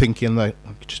 or thinking that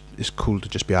it's cool to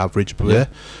just be average.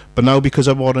 But now, because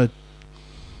I'm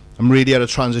really at a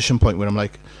transition point where I'm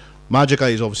like, Magic Guy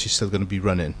is obviously still going to be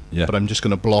running, but I'm just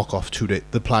going to block off 2 days.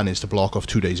 The plan is to block off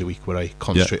 2 days a week where I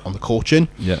concentrate on the coaching.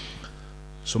 Yeah.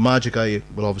 So Magic Guy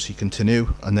will obviously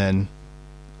continue, and then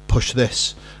push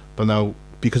this. But now,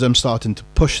 because I'm starting to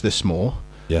push this more,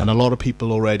 and a lot of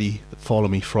people already follow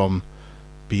me from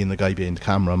being the guy behind the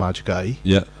camera, Magic Guy.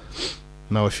 Yeah.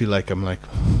 Now I feel like I'm like,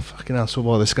 fucking hell, so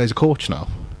what, this guy's a coach now?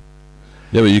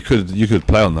 Yeah, but you could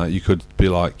play on that. You could be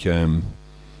like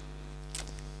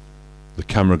the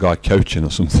camera guy coaching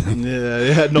or something.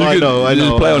 Yeah. No, I know. You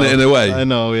just play on it in a way. I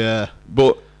know, yeah.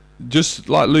 But just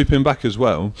like looping back as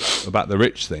well about the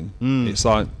rich thing, it's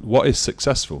like, what is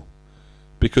successful?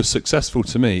 Because successful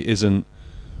to me isn't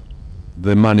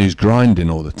the man who's grinding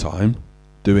all the time,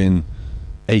 doing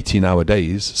 18-hour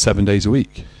days, 7 days a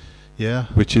week. Yeah.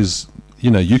 Which is,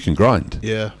 you can grind.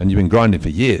 Yeah. And you've been grinding for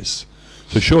years.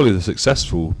 So surely the success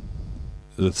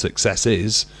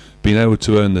is being able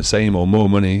to earn the same or more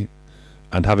money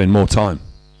and having more time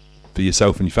for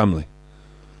yourself and your family.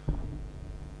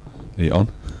 Are you on?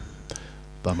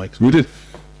 That makes sense.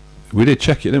 We did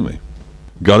check it, didn't we?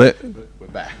 Got it. We're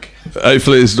back.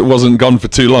 Hopefully it wasn't gone for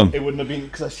too long. It wouldn't have been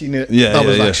because I seen it. Yeah, that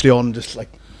was yeah. actually on just like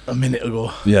a minute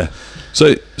ago. Yeah.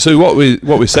 So what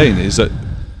we're saying is that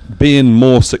being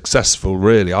more successful,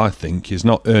 really, I think, is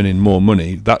not earning more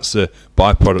money. That's a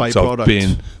byproduct of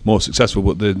being more successful.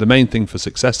 But the main thing for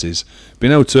success is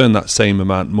being able to earn that same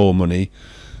amount more money,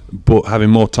 but having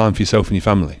more time for yourself and your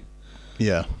family.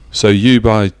 Yeah. So you,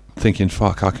 by thinking,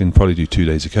 fuck, I can probably do 2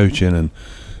 days of coaching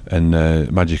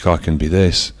and magic, I can be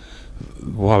this.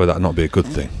 Why would that not be a good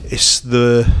thing? It's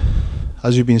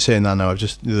as you've been saying that now,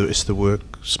 it's the work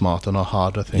smarter, not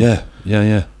hard, I think.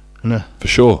 Yeah. No. For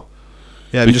sure.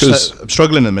 Yeah, Because I'm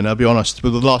struggling a minute, I'll be honest,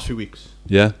 with the last few weeks.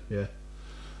 Yeah? Yeah.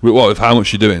 With what, with how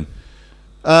much you're doing?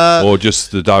 Or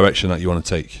just the direction that you want to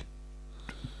take?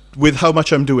 With how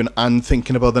much I'm doing and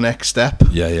thinking about the next step.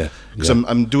 Yeah. Because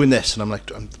I'm doing this and I'm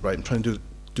like, I'm trying to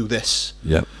do this.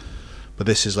 Yeah. But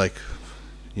this is like,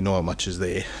 you know how much is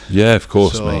there. Yeah, of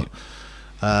course, mate.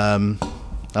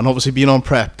 And obviously being on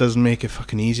prep doesn't make it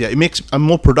fucking easier. I'm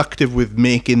more productive with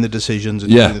making the decisions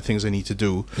and doing the things I need to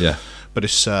do. Yeah. But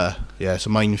it's a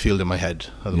minefield in my head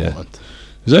at the moment.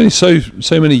 There's only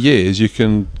so many years you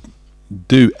can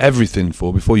do everything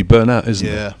for before you burn out, isn't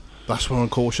it? Yeah. That's what I'm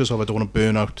cautious of. I don't want to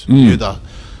burn out. I hear that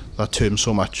term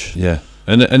so much. Yeah.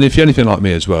 And if you're anything like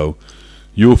me as well,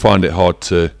 you'll find it hard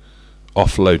to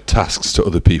offload tasks to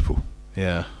other people.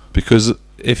 Yeah. Because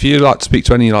if you like to speak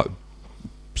to any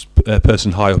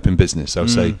person high up in business, they'll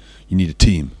say you need a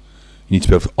team. You need to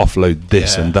be able to offload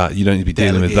this and that. You don't need to be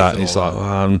dealing with that. It's like,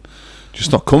 I'm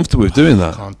just not comfortable with doing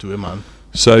that. I can't do it, man.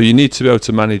 So you need to be able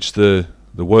to manage the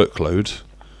workload,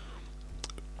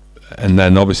 and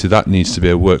then obviously that needs to be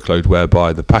a workload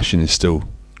whereby the passion is still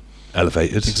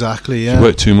elevated. Exactly, yeah. If you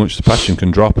work too much, the passion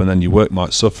can drop, and then your work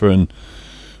might suffer, and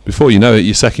before you know it,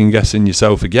 you're second guessing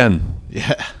yourself again.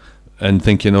 Yeah. And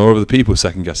thinking, oh, are other people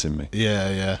second guessing me?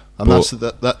 Yeah. And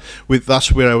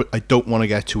that's where I don't want to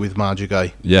get to with Magic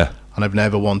Guy. Yeah. And I've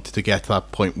never wanted to get to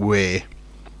that point where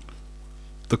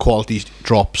the quality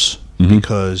drops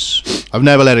because I've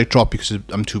never let it drop because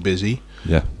I'm too busy.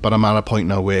 Yeah. But I'm at a point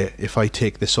now where if I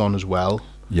take this on as well,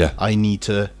 I need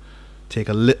to take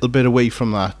a little bit away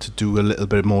from that to do a little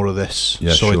bit more of this,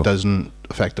 it doesn't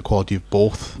affect the quality of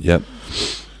both. Yep.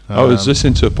 I was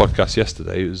listening to a podcast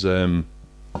yesterday. It was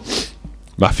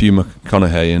Matthew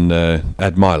McConaughey and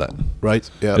Ed Milet. Right.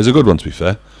 Yeah. It was a good one, to be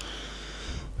fair.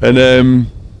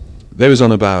 And they was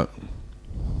on about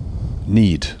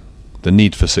the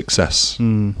need for success,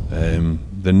 the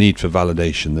need for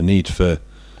validation, the need for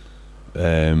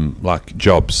like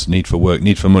jobs, need for work,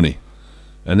 need for money.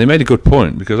 And they made a good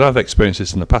point, because I've experienced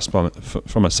this in the past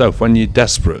for myself. When you're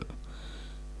desperate,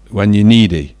 when you're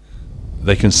needy,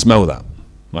 they can smell that,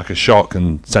 like a shark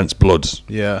can sense blood.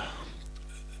 Yeah.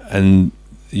 And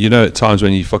you know, at times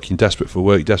when you're fucking desperate for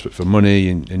work, desperate for money,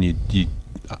 and you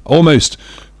almost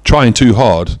trying too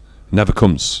hard, never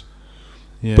comes.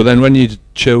 Yeah. But then when you're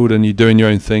chilled and you're doing your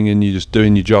own thing and you're just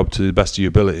doing your job to the best of your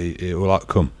ability, it will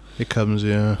come. It comes,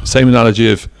 yeah. Same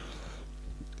analogy of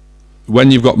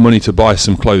when you've got money to buy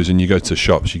some clothes and you go to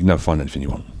shops, you can never find anything you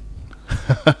want.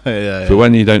 Yeah. But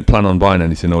when you don't plan on buying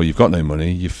anything, or you've got no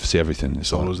money, you see everything.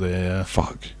 It's always there. Yeah.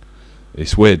 Fuck.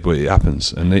 It's weird, but it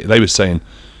happens. And they were saying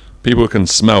people can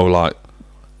smell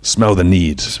the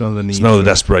need, smell the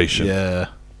desperation. Yeah.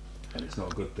 And it's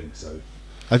not a good thing. So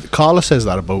Carla says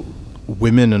that about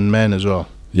women and men as well.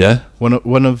 Yeah.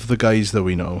 One of the guys that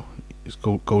we know is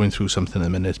going through something at the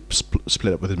minute,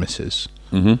 split up with his missus.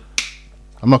 I'm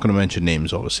not going to mention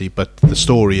names, obviously, but the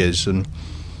story is, and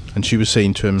she was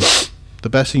saying to him, the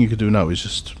best thing you could do now is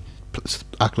just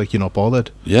act like you're not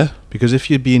bothered. Yeah. Because if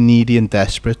you're being needy and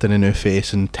desperate and in her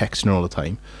face and texting her all the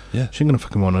time, she ain't going to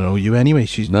fucking want to know you anyway.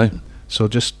 So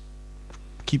just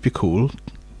keep your cool,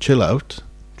 chill out.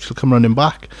 She'll come running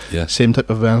back. Yeah. Same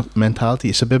type of mentality.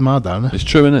 It's a bit mad, isn't it? It's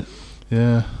true, isn't it?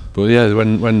 Yeah. But yeah,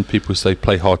 when people say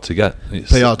play hard to get,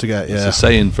 it's a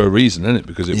saying for a reason, isn't it?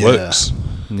 Because it works.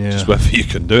 Yeah. Just whether you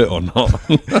can do it or not.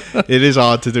 It is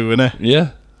hard to do, isn't it?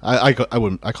 Yeah. I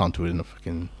can't do it in a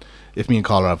fucking. If me and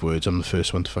Carla have words, I'm the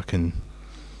first one to fucking.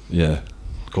 Yeah.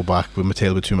 Go back with my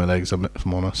tail between my legs. If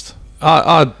I'm honest.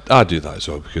 I do that as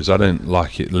well, because I don't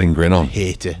like it lingering on. I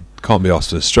hate it. Can't be asked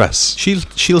for the stress.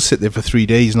 She'll sit there for 3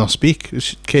 days and not speak.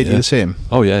 Is Katie the same?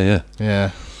 Oh yeah.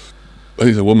 Yeah. I think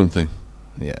it's a woman thing.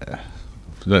 Yeah.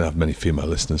 We don't have many female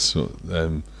listeners, so,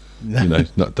 don't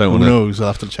want to. Who knows? I'll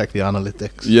have to check the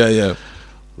analytics. Yeah.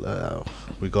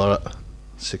 We got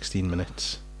 16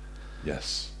 minutes.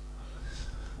 Yes.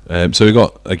 So we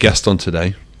got a guest on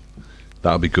today.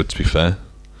 That'll be good, to be fair.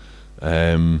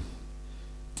 Why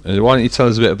don't you tell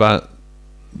us a bit about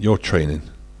your training?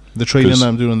 The training that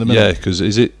I'm doing in the middle. Yeah, because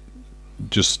is it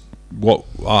just what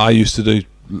I used to do,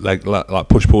 like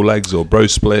push-pull legs or bro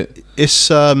split?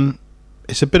 It's a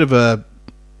bit of a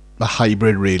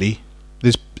hybrid, really.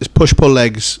 There's push-pull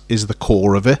legs is the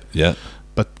core of it. Yeah.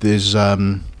 But there's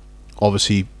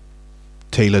obviously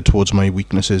tailored towards my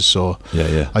weaknesses. So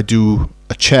yeah. I do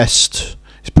a chest.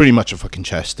 It's pretty much a fucking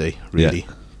chest day, really.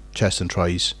 Yeah. Chest and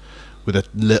tries, with a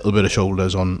little bit of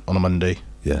shoulders on a Monday.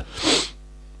 Yeah.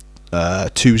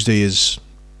 Tuesday is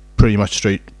pretty much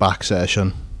straight back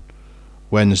session.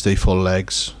 Wednesday full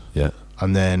legs. Yeah.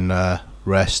 And then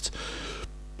rest.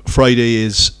 Friday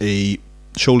is a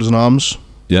shoulders and arms.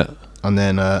 Yeah. And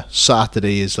then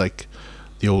Saturday is like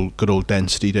the good old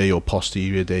density day or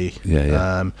posterior day.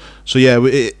 Yeah. So yeah,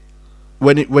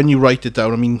 when you write it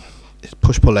down, I mean,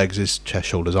 push pull legs is chest,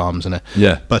 shoulders, arms, isn't it?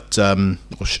 Yeah. But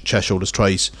chest, shoulders,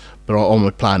 tries. But on my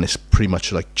plan is pretty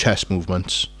much like chest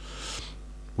movements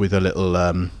with a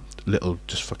little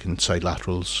just fucking side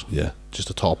laterals. Yeah. Just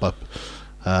a top up.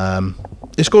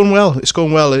 It's going well.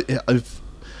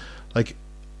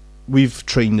 We've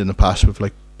trained in the past with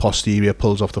like posterior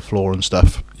pulls off the floor and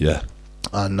stuff. Yeah.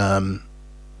 And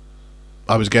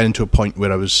I was getting to a point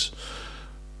where I was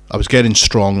getting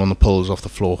strong on the pulls off the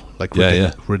floor, like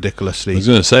ridiculously. I was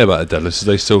going to say about the deadlifts, are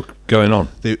they still going on?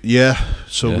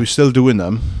 We're still doing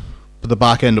them. But the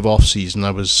back end of off season, I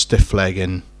was stiff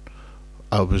legging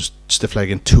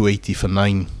 280 for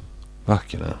 9.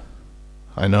 Fuck, you know.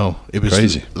 I know, it was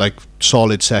crazy, like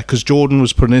solid set. Because Jordan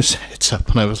was putting his hits up,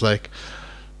 and I was like,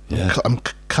 I'm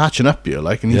catching up here,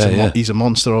 like, and he's a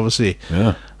monster, obviously.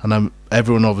 Yeah. And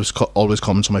everyone always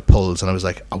comments on my pulls, and I was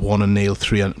like, I want to nail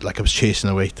 300. Like, I was chasing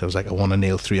the weight. I was like, I want to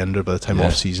nail 300 by the time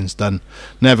off season's done.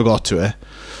 Never got to it.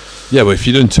 Yeah, well, if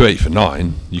you'd done 280 for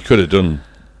 9, you could have done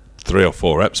 3 or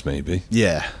 4 reps, maybe.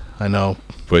 Yeah, I know.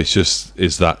 But it's just,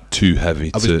 is that too heavy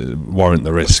to warrant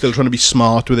the risk? Still trying to be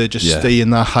smart with it, just stay in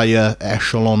that higher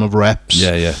echelon of reps.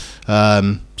 Yeah.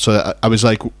 So I was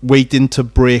like waiting to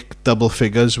break double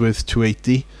figures with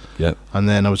 280. Yeah. And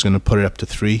then I was going to put it up to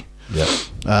 3. Yeah.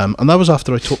 And that was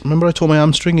after I tore my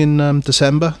hamstring in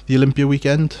December, the Olympia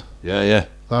weekend. Yeah.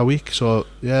 That week. So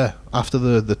yeah, after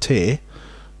the tear,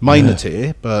 minor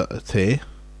tear, but a tear.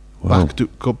 Wow.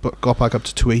 Got back up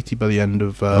to 280 by the end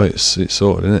of. It's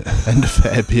sorted, isn't it? End of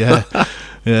Feb, yeah,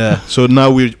 yeah. So now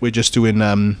we're just doing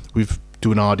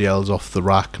doing RDLs off the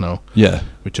rack now. Yeah,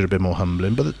 which are a bit more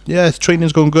humbling. But yeah, the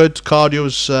training's going good.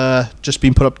 Cardio's just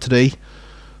been put up today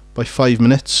by 5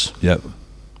 minutes. Yep.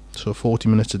 So 40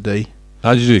 minutes a day.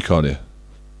 How did you do cardio?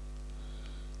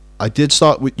 I did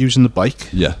start with using the bike.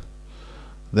 Yeah.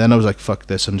 Then I was like, fuck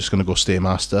this, I'm just going to go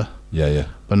Stairmaster. Yeah.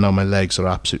 But now my legs are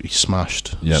absolutely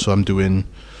smashed. Yeah. So I'm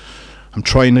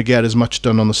trying to get as much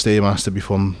done on the Stairmaster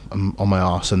before I'm on my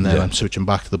arse, and then I'm switching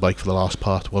back to the bike for the last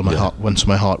part once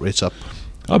my heart rate's up.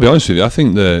 I'll be honest with you, I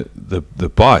think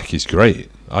the bike is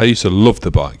great. I used to love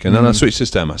the bike, and then I switched to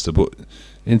Stairmaster, but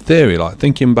in theory, like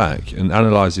thinking back and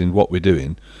analysing what we're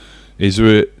doing, is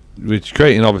we're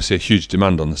creating obviously a huge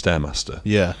demand on the Stairmaster.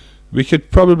 Yeah. We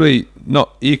could probably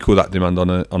not equal that demand on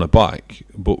a bike,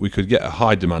 but we could get a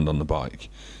high demand on the bike,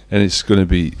 and it's going to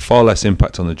be far less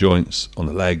impact on the joints, on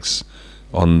the legs,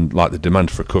 on like the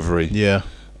demand for recovery. Yeah.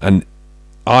 And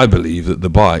I believe that the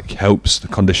bike helps the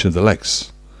condition of the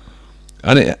legs.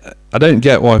 And I don't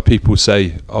get why people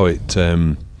say, "Oh,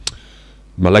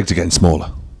 my legs are getting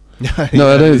smaller."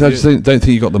 No, I just don't think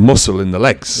you got the muscle in the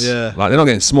legs. Yeah. Like they're not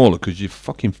getting smaller because you're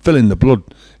fucking filling the blood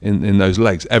in those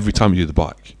legs every time you do the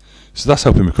bike. So that's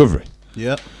helping recovery.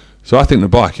 Yeah. So I think the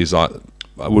bike is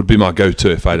would be my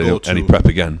go-to if I had any prep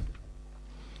again.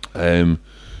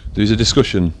 There's a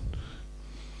discussion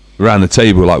around the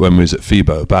table, like when we was at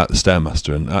FIBO, about the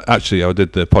Stairmaster, and actually I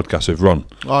did the podcast with Ron.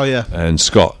 Oh yeah. And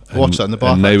Scott. Watched that in the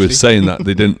bar. And they were saying that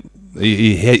they didn't.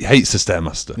 He hates the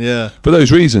Stairmaster. Yeah. For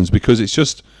those reasons, because it's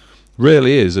just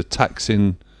really is a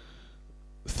taxing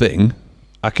thing.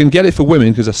 I can get it for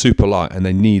women because they're super light and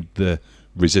they need the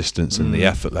resistance and the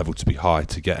effort level to be high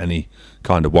to get any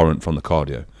kind of warrant from the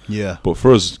cardio. Yeah. But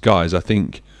for us guys, I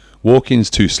think walking's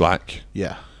too slack.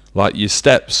 Yeah. Like your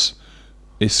steps,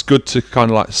 it's good to kind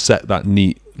of like set that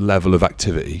neat level of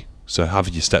activity. So have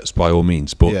your steps by all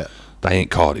means, but they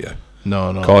ain't cardio.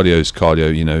 No. Cardio's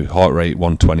cardio, you know, heart rate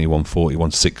 120, 140,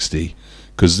 160.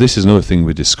 Because this is another thing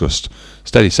we discussed.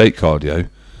 Steady state cardio,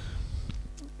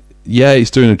 yeah,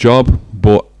 it's doing a job,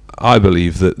 but I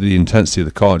believe that the intensity of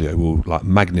the cardio will like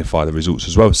magnify the results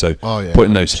as well. So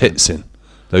putting those 100%. Hits in,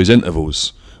 those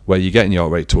intervals where you're getting your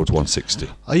heart rate towards 160.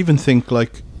 I even think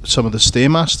like some of the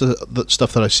Stairmaster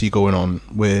stuff that I see going on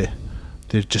where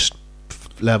they're just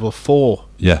level 4.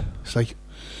 Yeah. It's like,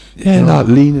 Yeah, you know? like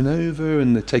leaning over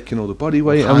and they're taking all the body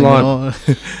weight. I'm Hanging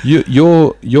like,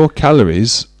 on. your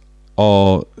calories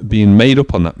are being made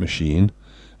up on that machine,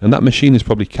 and that machine has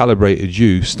probably calibrated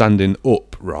you standing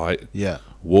upright, Yeah.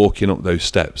 walking up those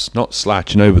steps, not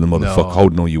slouching over the motherfucker,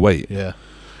 holding all your weight. Yeah.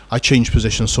 I change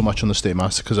positions so much on the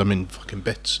Stairmaster because I'm in fucking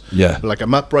bits. Yeah. Like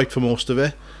I'm upright for most of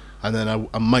it, and then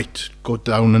I might go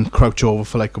down and crouch over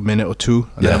for like a minute or two,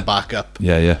 and then I'm back up.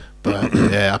 Yeah. But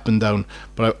yeah, up and down.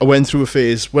 But I went through a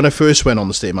phase when I first went on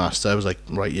the Stairmaster. I was like,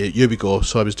 right, here we go.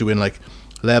 So I was doing like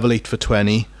level 8 for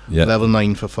 20, level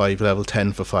 9 for 5, level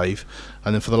 10 for 5,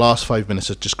 and then for the last 5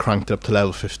 minutes I just cranked it up to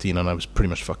level 15, and I was pretty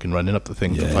much fucking running up the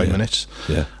thing for 5 minutes.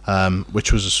 Yeah.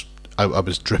 Which was I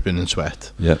was dripping in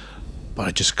sweat. Yeah. But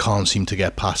I just can't seem to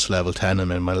get past level 10. I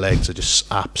mean, my legs are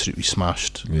just absolutely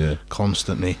smashed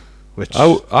constantly. Which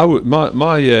I would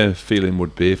my feeling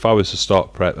would be, if I was to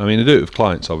start prep, I mean, I do it with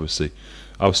clients obviously,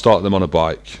 I would start them on a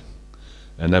bike,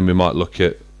 and then we might look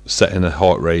at setting a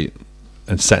heart rate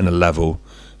and setting a level,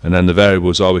 and then the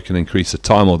variables are we can increase the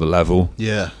time or the level.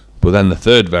 Yeah. But then the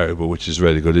third variable, which is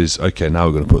really good, is okay, now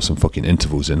we're going to put some fucking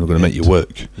intervals in, we're going to make you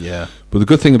work. Yeah. But the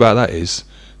good thing about that is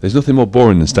there's nothing more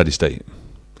boring than steady state.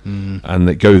 And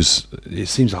it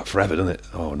seems like forever, doesn't it?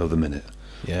 Oh, another minute.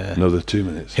 Yeah. Another 2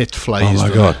 minutes. Hit flies. Oh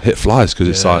my God, hit flies, because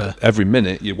it's Yeah. like every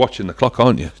minute you're watching the clock,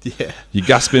 aren't you? Yeah. You're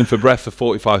gasping for breath for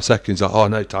 45 seconds, like, oh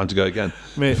no, time to go again.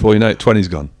 Mate, Before you know it, 20's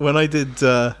gone. when I did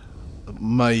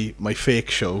my fake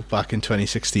show back in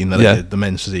 2016 that I did, the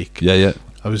men's physique, Yeah.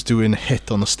 I was doing a hit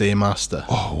on the Stairmaster.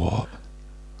 Oh, what?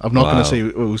 I'm not going Wow. to say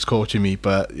who was coaching me,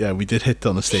 but yeah, we did hit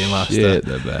on the Stairmaster. Shit,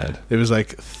 they're bad. It was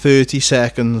like 30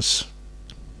 seconds,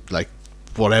 like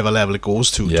whatever level it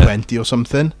goes to, 20 or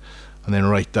something, and then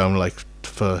right down like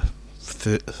for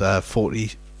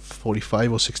 40,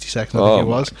 45 or 60 seconds, I think it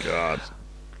was. Oh my God.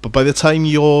 But by the time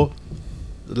you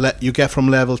get from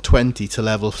level 20 to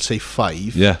level, say,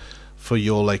 5 for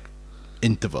your like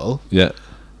interval,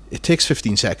 it takes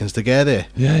 15 seconds to get there.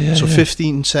 So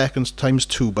 15 seconds times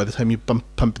 2, by the time you're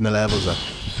pumping the levels up,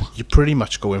 you're pretty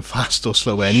much going fast or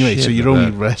slow anyway. Shit, so you're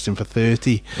only resting for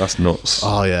 30. That's nuts.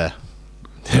 Oh yeah,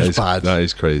 it's bad. That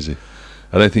is crazy.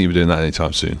 I don't think you'll be doing that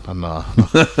anytime soon.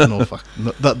 No, fuck.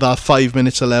 No, that 5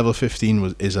 minutes of level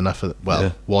 15 was enough.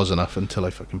 Was enough until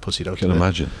I fucking pussied out. I can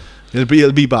imagine.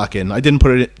 It'll be back in. I didn't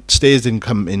put it. Stairs didn't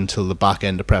come in till the back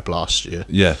end of prep last year.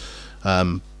 Yeah.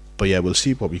 But yeah, we'll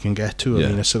see what we can get to. I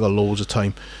mean, I still got loads of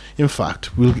time. In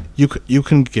fact, you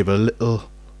can give a little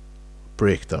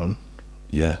breakdown.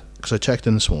 Yeah. Because I checked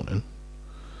in this morning.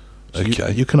 So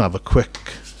Okay. You can have a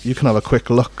quick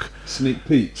look. Sneak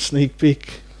peek. Sneak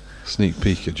peek. Sneak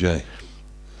peek at Jay.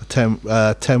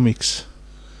 10 weeks.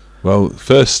 Well,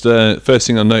 first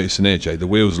thing I noticed in here, Jay, the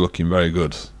wheels are looking very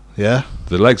good. Yeah.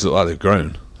 The legs look like they've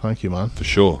grown. Thank you, man. For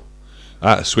sure.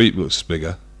 That sweep looks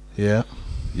bigger. Yeah.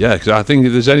 Yeah, because I think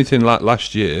if there's anything like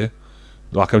last year,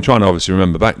 like I'm trying to obviously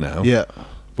remember back now. Yeah.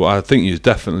 But I think you're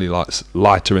definitely like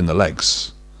lighter in the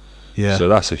legs. Yeah. So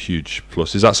that's a huge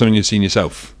plus. Is that something you've seen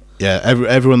yourself? Yeah.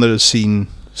 Everyone that has seen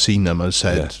them has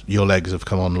said your legs have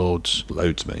come on loads.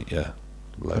 Loads, mate. Yeah.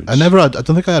 Loads. I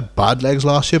don't think I had bad legs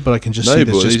last year, but I can just see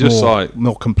there's just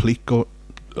more complete.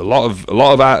 A lot of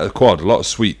out of the quad, a lot of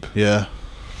sweep. Yeah.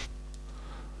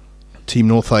 Team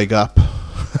no thigh gap.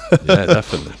 Yeah,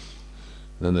 definitely.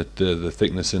 And then the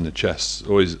thickness in the chest,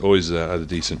 always had a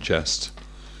decent chest.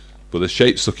 But the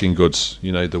shape's looking good.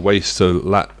 You know, the waist to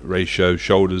lat ratio,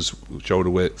 shoulder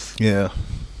width. Yeah.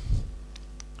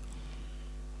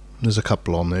 There's a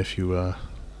couple on there if you. Yeah,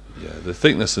 the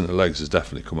thickness in the legs has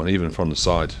definitely come on, even from the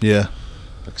side. Yeah.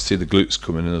 I can see the glutes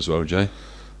coming in as well, Jay.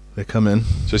 They come in.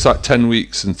 So it's like 10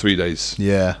 weeks and 3 days.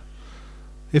 Yeah.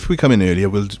 If we come in earlier,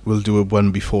 we'll do a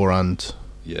one beforehand.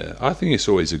 Yeah, I think it's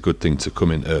always a good thing to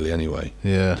come in early anyway.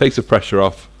 Yeah. Takes the pressure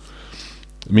off.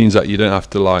 It means that you don't have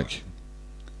to like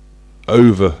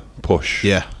over push.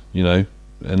 Yeah. You know,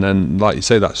 and then like you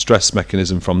say, that stress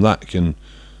mechanism from that can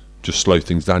just slow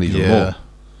things down even more.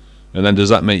 And then does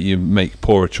that make you make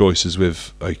poorer choices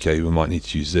with, okay, we might need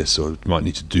to use this or we might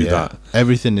need to do that?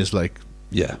 Everything is like,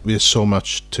 there's so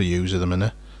much to use at the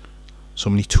minute. So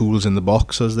many tools in the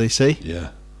box, as they say.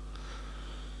 Yeah.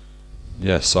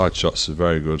 Yeah, side shots are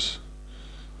very good.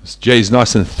 Jay's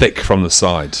nice and thick from the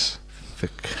sides.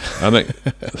 Thick. I'm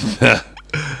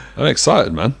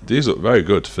excited, man. These look very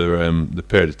good for the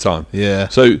period of time. Yeah.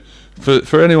 So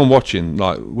for anyone watching,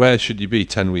 like, where should you be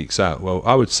 10 weeks out? Well,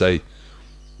 I would say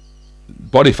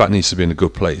body fat needs to be in a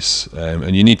good place,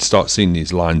 and you need to start seeing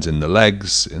these lines in the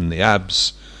legs, in the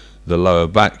abs, the lower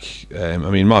back. I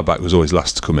mean, my back was always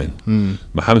last to come in.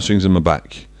 My hamstrings and my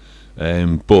back.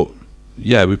 But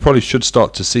yeah, we probably should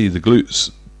start to see the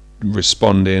glutes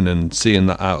responding and seeing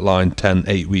that outline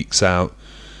 8 weeks out,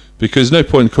 because no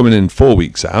point coming in 4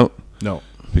 weeks out. No,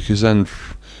 because then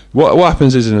what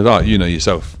happens is in the diet, you know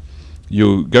yourself,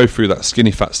 you'll go through that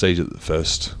skinny fat stage at the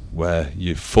first where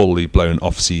you're fully blown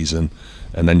off season,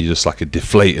 and then you're just like a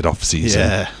deflated off season.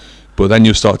 Yeah. But then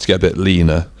you'll start to get a bit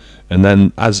leaner, and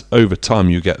then as over time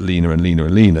you get leaner and leaner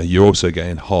and leaner, you're also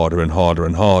getting harder and harder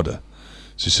and harder.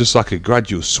 So it's just like a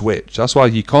gradual switch. That's why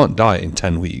you can't diet in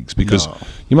 10 weeks, because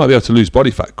you might be able to lose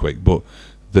body fat quick, but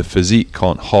the physique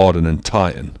can't harden and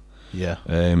tighten. Yeah.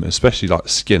 Especially like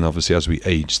skin, obviously as we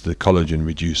age, the collagen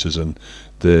reduces and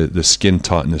the skin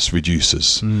tightness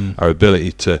reduces. Our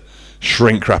ability to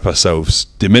shrink wrap ourselves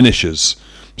diminishes.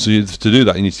 So to do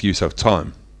that, you need to give yourself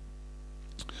time.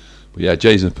 But yeah,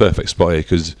 Jay's in a perfect spot here,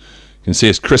 because you can see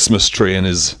his Christmas tree in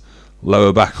his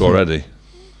lower back already.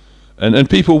 And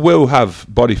people will have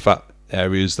body fat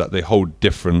areas that they hold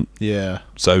different. Yeah.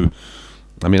 So,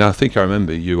 I mean, I think I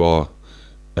remember you are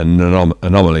an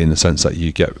anomaly in the sense that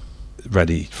you get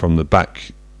ready from the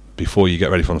back before you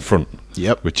get ready from the front.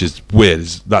 Yep. Which is weird.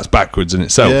 That's backwards in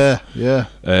itself. Yeah,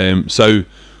 yeah. So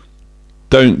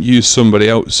don't use somebody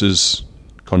else's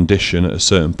condition at a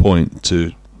certain point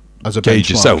to as a gauge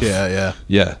benchmark. yourself.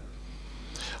 Yeah.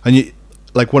 And you,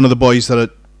 like one of the boys that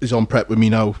is on prep with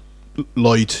me now,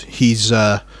 Lloyd, he's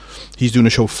doing a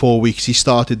show 4 weeks. He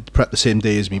started prep the same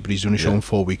day as me, but he's doing a show in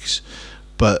 4 weeks.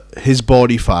 But his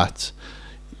body fat,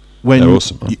 when they're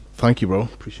awesome, man. Thank you, bro,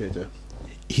 appreciate it.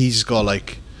 He's got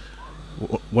like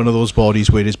one of those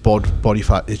bodies where his body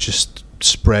fat is just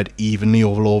spread evenly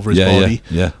all over his body.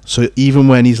 Yeah. So even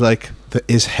when he's like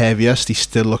his heaviest, he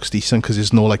still looks decent, because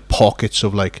there's no like pockets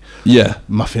of like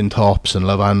muffin tops and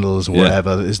love handles or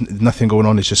whatever. There's nothing going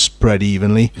on. It's just spread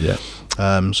evenly. Yeah.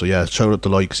 So yeah, shout out to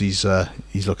Lloyd, because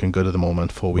he's looking good at the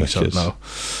moment. 4 weeks out now.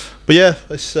 But yeah,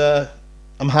 it's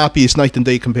I'm happy. It's night and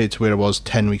day compared to where I was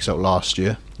 10 weeks out last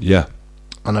year. Yeah.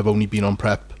 And I've only been on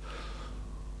prep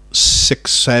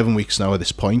 6-7 weeks now at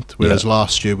this point, whereas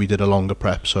last year we did a longer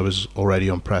prep, so I was already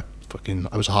on prep.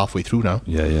 I was halfway through now.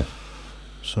 Yeah.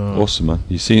 So awesome, man.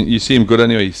 You seem good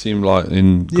anyway. You seem like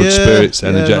in good spirits,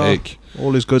 energetic. No,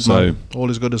 all is good, man.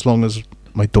 All is good as long as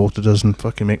my daughter doesn't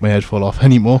fucking make my head fall off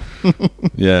anymore.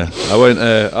 Yeah, I won't.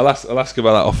 I'll ask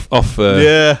about that off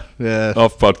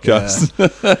podcast.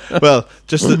 Yeah. Well,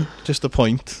 just a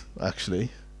point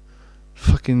actually.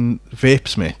 Fucking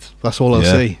vapes, mate. That's all I'll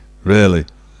say. Really?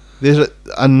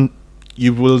 And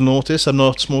you will notice I'm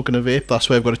not smoking a vape. That's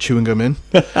why I've got a chewing gum in.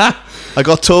 I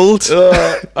got told.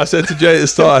 I said to Jay at the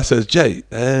start, I said, Jay,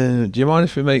 do you mind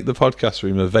if we make the podcast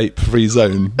room a vape-free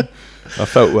zone? I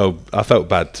felt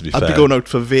bad, to be fair. I'd be going out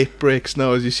for vape breaks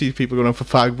now, as you see people going out for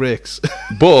fag breaks.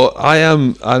 But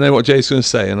I know what Jay's going to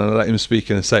say, and I'll let him speak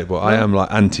in a sec, but I am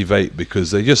like anti-vape,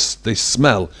 because they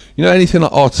smell. You know, anything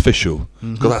like artificial,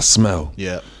 it's got that smell.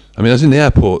 Yeah. I mean, I was in the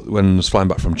airport when I was flying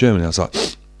back from Germany. I was like,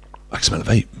 I can smell a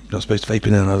vape. You're not supposed to vape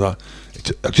in there. And I was like,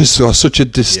 it just got such a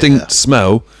distinct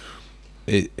smell.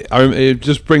 It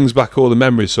just brings back all the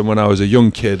memories from when I was a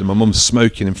young kid and my mum's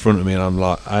smoking in front of me, and I'm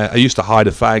like, I used to hide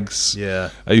the fags. Yeah.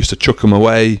 I used to chuck them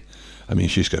away. I mean,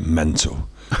 she used to go mental.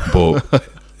 But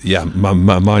yeah, my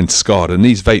mind's scarred. And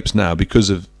these vapes now, because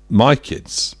of my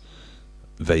kids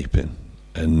vaping,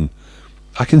 and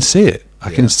I can see it.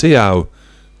 I can see how,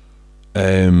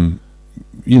 you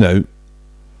know,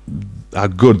 how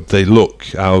good they look,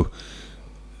 how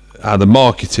the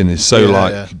marketing is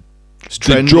so it's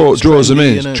trendy, draws them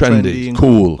in. It's trendy,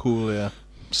 cool, yeah.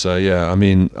 So yeah, I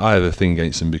mean, I have a thing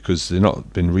against them because they've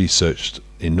not been researched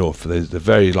enough. They're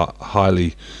very like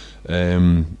highly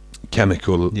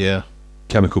chemical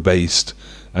based,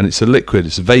 and it's a liquid,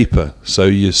 it's a vapor. So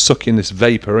you're sucking this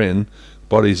vapor in,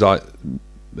 body's like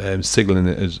signaling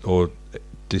it as, or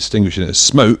distinguishing it as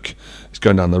smoke. It's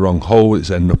going down the wrong hole.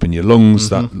 It's ending up in your lungs.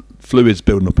 That fluid's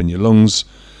building up in your lungs.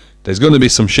 There's going to be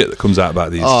some shit that comes out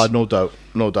about these. Oh, no doubt.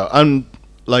 And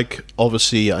like,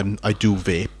 obviously, I do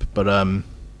vape, but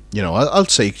you know, I'll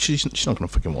say she's not going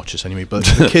to fucking watch this anyway. But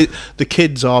the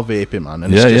kids are vaping, man,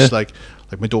 and it's just like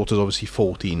my daughter's obviously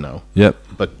 14 now. Yep.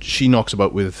 But she knocks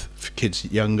about with kids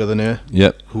younger than her.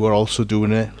 Yep. Who are also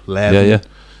doing it. 11. Yeah.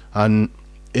 And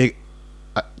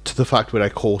to the fact where I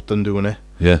caught them doing it.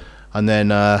 Yeah. And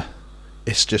then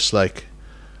it's just like,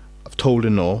 I've told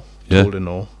her no.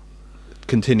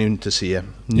 Continuing to see her,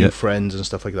 new friends and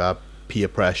stuff like that, peer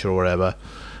pressure or whatever.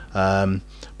 But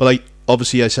like,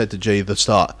 obviously I said to Jay at the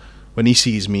start, when he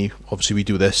sees me, obviously we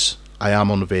do this, I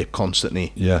am on the vape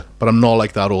constantly. Yeah. But I'm not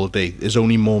like that all day. There's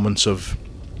only moments of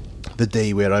the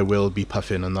day where I will be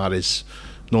puffing, and that is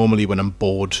normally when I'm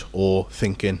bored or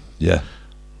thinking. Yeah.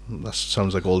 That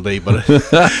sounds like all day, but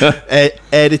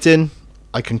editing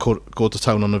I can go to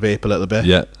town on the vape a little bit.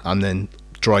 Yeah. And then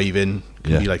driving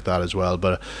can be like that as well.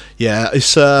 But yeah,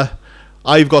 it's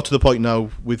I've got to the point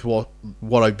now with what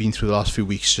I've been through the last few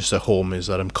weeks just at home is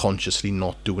that I'm consciously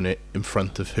not doing it in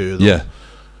front of her. Though. Yeah.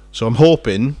 So I'm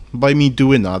hoping by me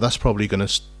doing that, that's probably going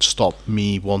to stop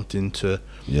me wanting to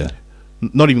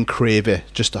not even crave it,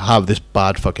 just to have this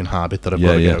bad fucking habit that I've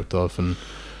got to get out of, and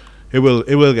it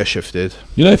will get shifted.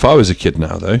 You know, if I was a kid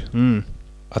now though,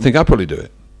 I think I'd probably do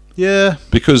it. Yeah.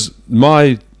 Because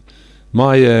my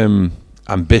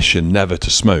ambition never to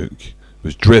smoke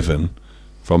was driven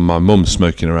from my mum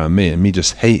smoking around me and me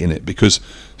just hating it, because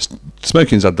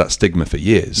smoking's had that stigma for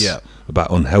years about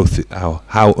unhealthy,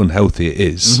 how unhealthy it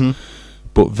is.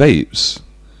 But vapes,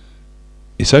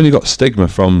 it's only got stigma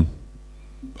from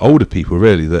older people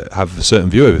really that have a certain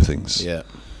view over things.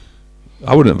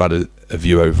 I wouldn't have had a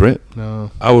view over it. No.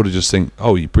 I would have just think,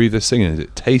 oh, you breathe this thing in,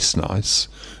 it tastes nice,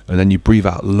 and then you breathe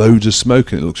out loads of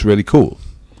smoke and it looks really cool.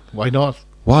 Why not?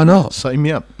 Why not? Sign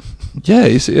me up. Yeah,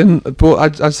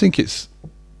 but I think it's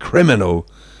criminal,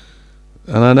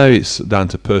 and I know it's down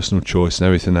to personal choice and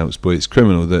everything else, but it's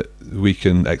criminal that we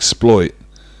can exploit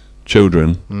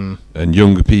children and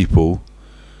younger people.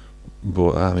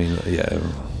 But I mean,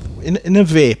 in a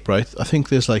vape, right, I think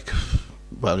there's like,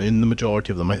 well, in the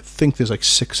majority of them, I think there's like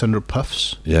 600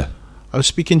 puffs. I was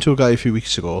speaking to a guy a few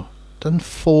weeks ago, done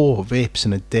 4 vapes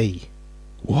in a day.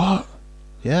 What?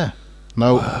 Yeah.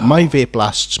 Now my vape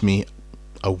lasts me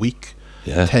a week,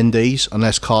 10 days,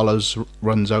 unless Carla's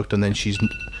runs out and then she's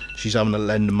having to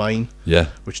lend mine,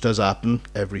 which does happen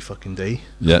every fucking day.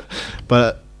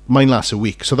 But mine lasts a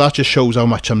week, so that just shows how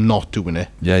much I'm not doing it.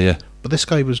 But this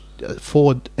guy was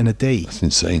 4 in a day. That's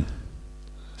insane.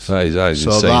 That is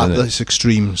so insane, that's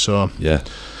extreme. So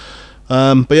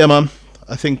but yeah, man,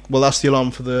 I think that's the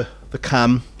alarm for the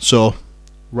cam. So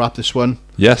wrap this one.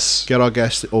 Get our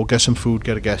guest, or get some food,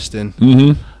 get a guest in.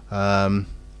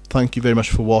 Thank you very much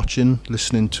for watching,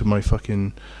 listening to my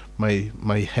fucking my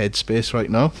headspace right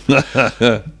now.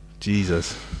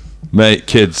 Jesus, mate,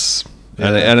 kids,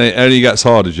 and it only gets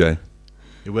harder, Jay.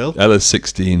 It will. Ella's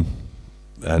 16,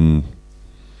 and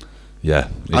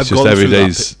it's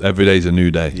just every day's a new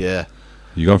day.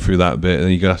 You've gone through that bit, and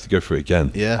you're gonna have to go through it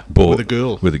again. But with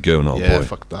a girl, not a boy.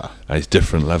 Fuck that. And it's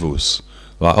different levels.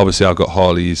 Like obviously, I've got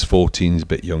Harley. He's 14. He's a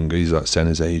bit younger. He's like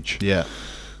Senna's age.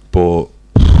 But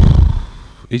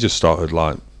he just started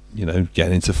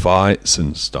getting into fights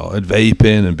and started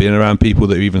vaping and being around people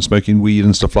that are even smoking weed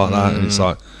and stuff like that. And it's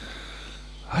like,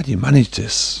 how do you manage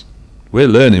this? We're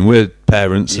learning. We're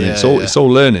parents, and it's all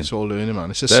learning. It's all learning, man.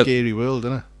 It's a scary world,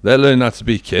 isn't it? They're learning how to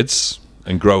be kids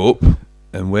and grow up,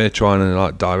 and we're trying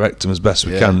to direct them as best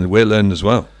we can. We're learning as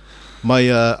well.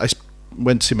 I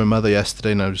went to see my mother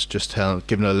yesterday, and I was just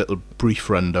giving her a little brief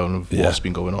rundown of what's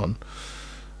been going on,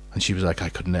 and she was like, I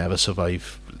could never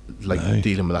survive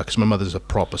dealing with that, because my mother's a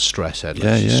proper stress head.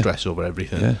 She's stressed over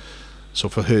everything. So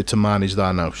for her to manage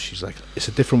that now, she's like, it's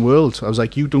a different world. I was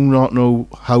like, you do not know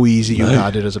how easy you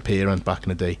had it as a parent back in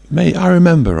the day. Mate, I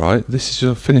remember, right, this is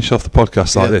to finish off the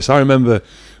podcast like this. I remember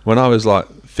when I was like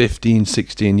 15,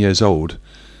 16 years old,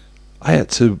 I had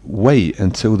to wait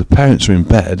until the parents were in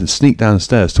bed and sneak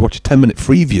downstairs to watch a 10-minute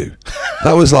Freeview.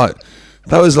 That was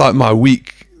like my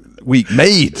week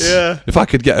made. If I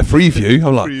could get a Freeview,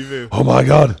 I'm like, oh my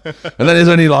god. And then there's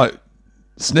only like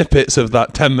snippets of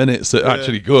that 10 minutes that are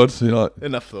actually good. So you're like,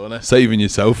 enough though, innit? Saving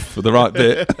yourself for the right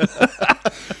bit.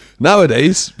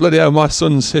 Nowadays, bloody hell, my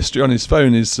son's history on his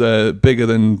phone is bigger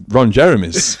than Ron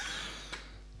Jeremy's.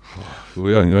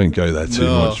 We won't go there too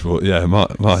much, but yeah,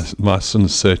 my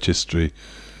son's search history.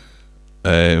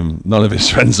 None of his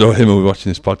friends or him will be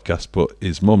watching this podcast, but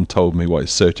his mum told me what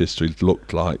his search history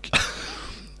looked like.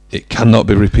 It cannot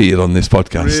be repeated on this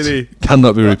podcast. Really?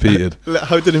 Cannot be repeated.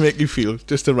 How did it make you feel,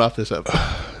 just to wrap this up?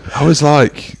 I was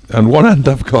like, on one hand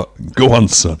I've got, go on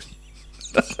son.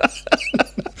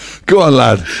 Go on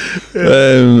lad.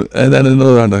 And then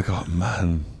another hand I got,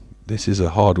 man, this is a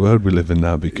hard world we live in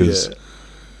now, because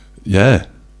the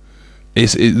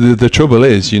trouble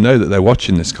is, you know that they're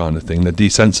watching this kind of thing, they're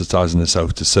desensitizing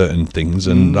themselves to certain things,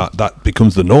 and that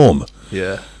becomes the norm.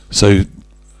 So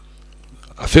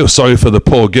I feel sorry for the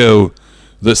poor girl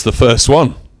that's the first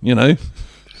one, you know.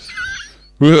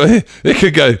 It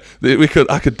could go.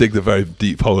 I could dig the very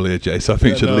deep hole here, Jay. So I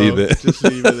think should leave it. Just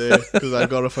leave it there, because I've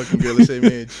got a fucking girl the same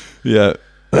age.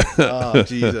 Oh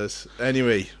Jesus.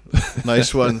 Anyway,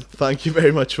 nice one. Thank you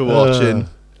very much for watching.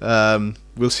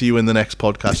 We'll see you in the next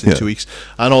podcast in 2 weeks.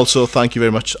 And also, thank you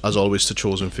very much, as always, to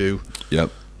Chosen Few.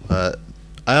 I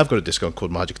have got a discount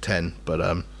code Magic 10,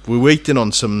 but we're waiting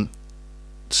on some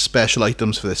special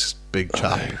items for this big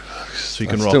chap, so you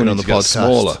can rock it on the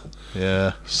podcast.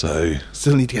 Yeah. So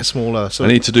Still need to get smaller. So I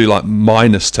need to do like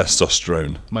minus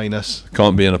testosterone. minus.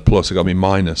 Can't be in a plus. I got to be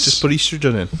minus. Just put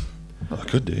estrogen in. I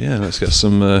could do. Yeah. Let's get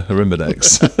some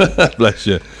Arimidex. Bless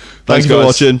you. Thanks for guys.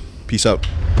 watching. Peace out.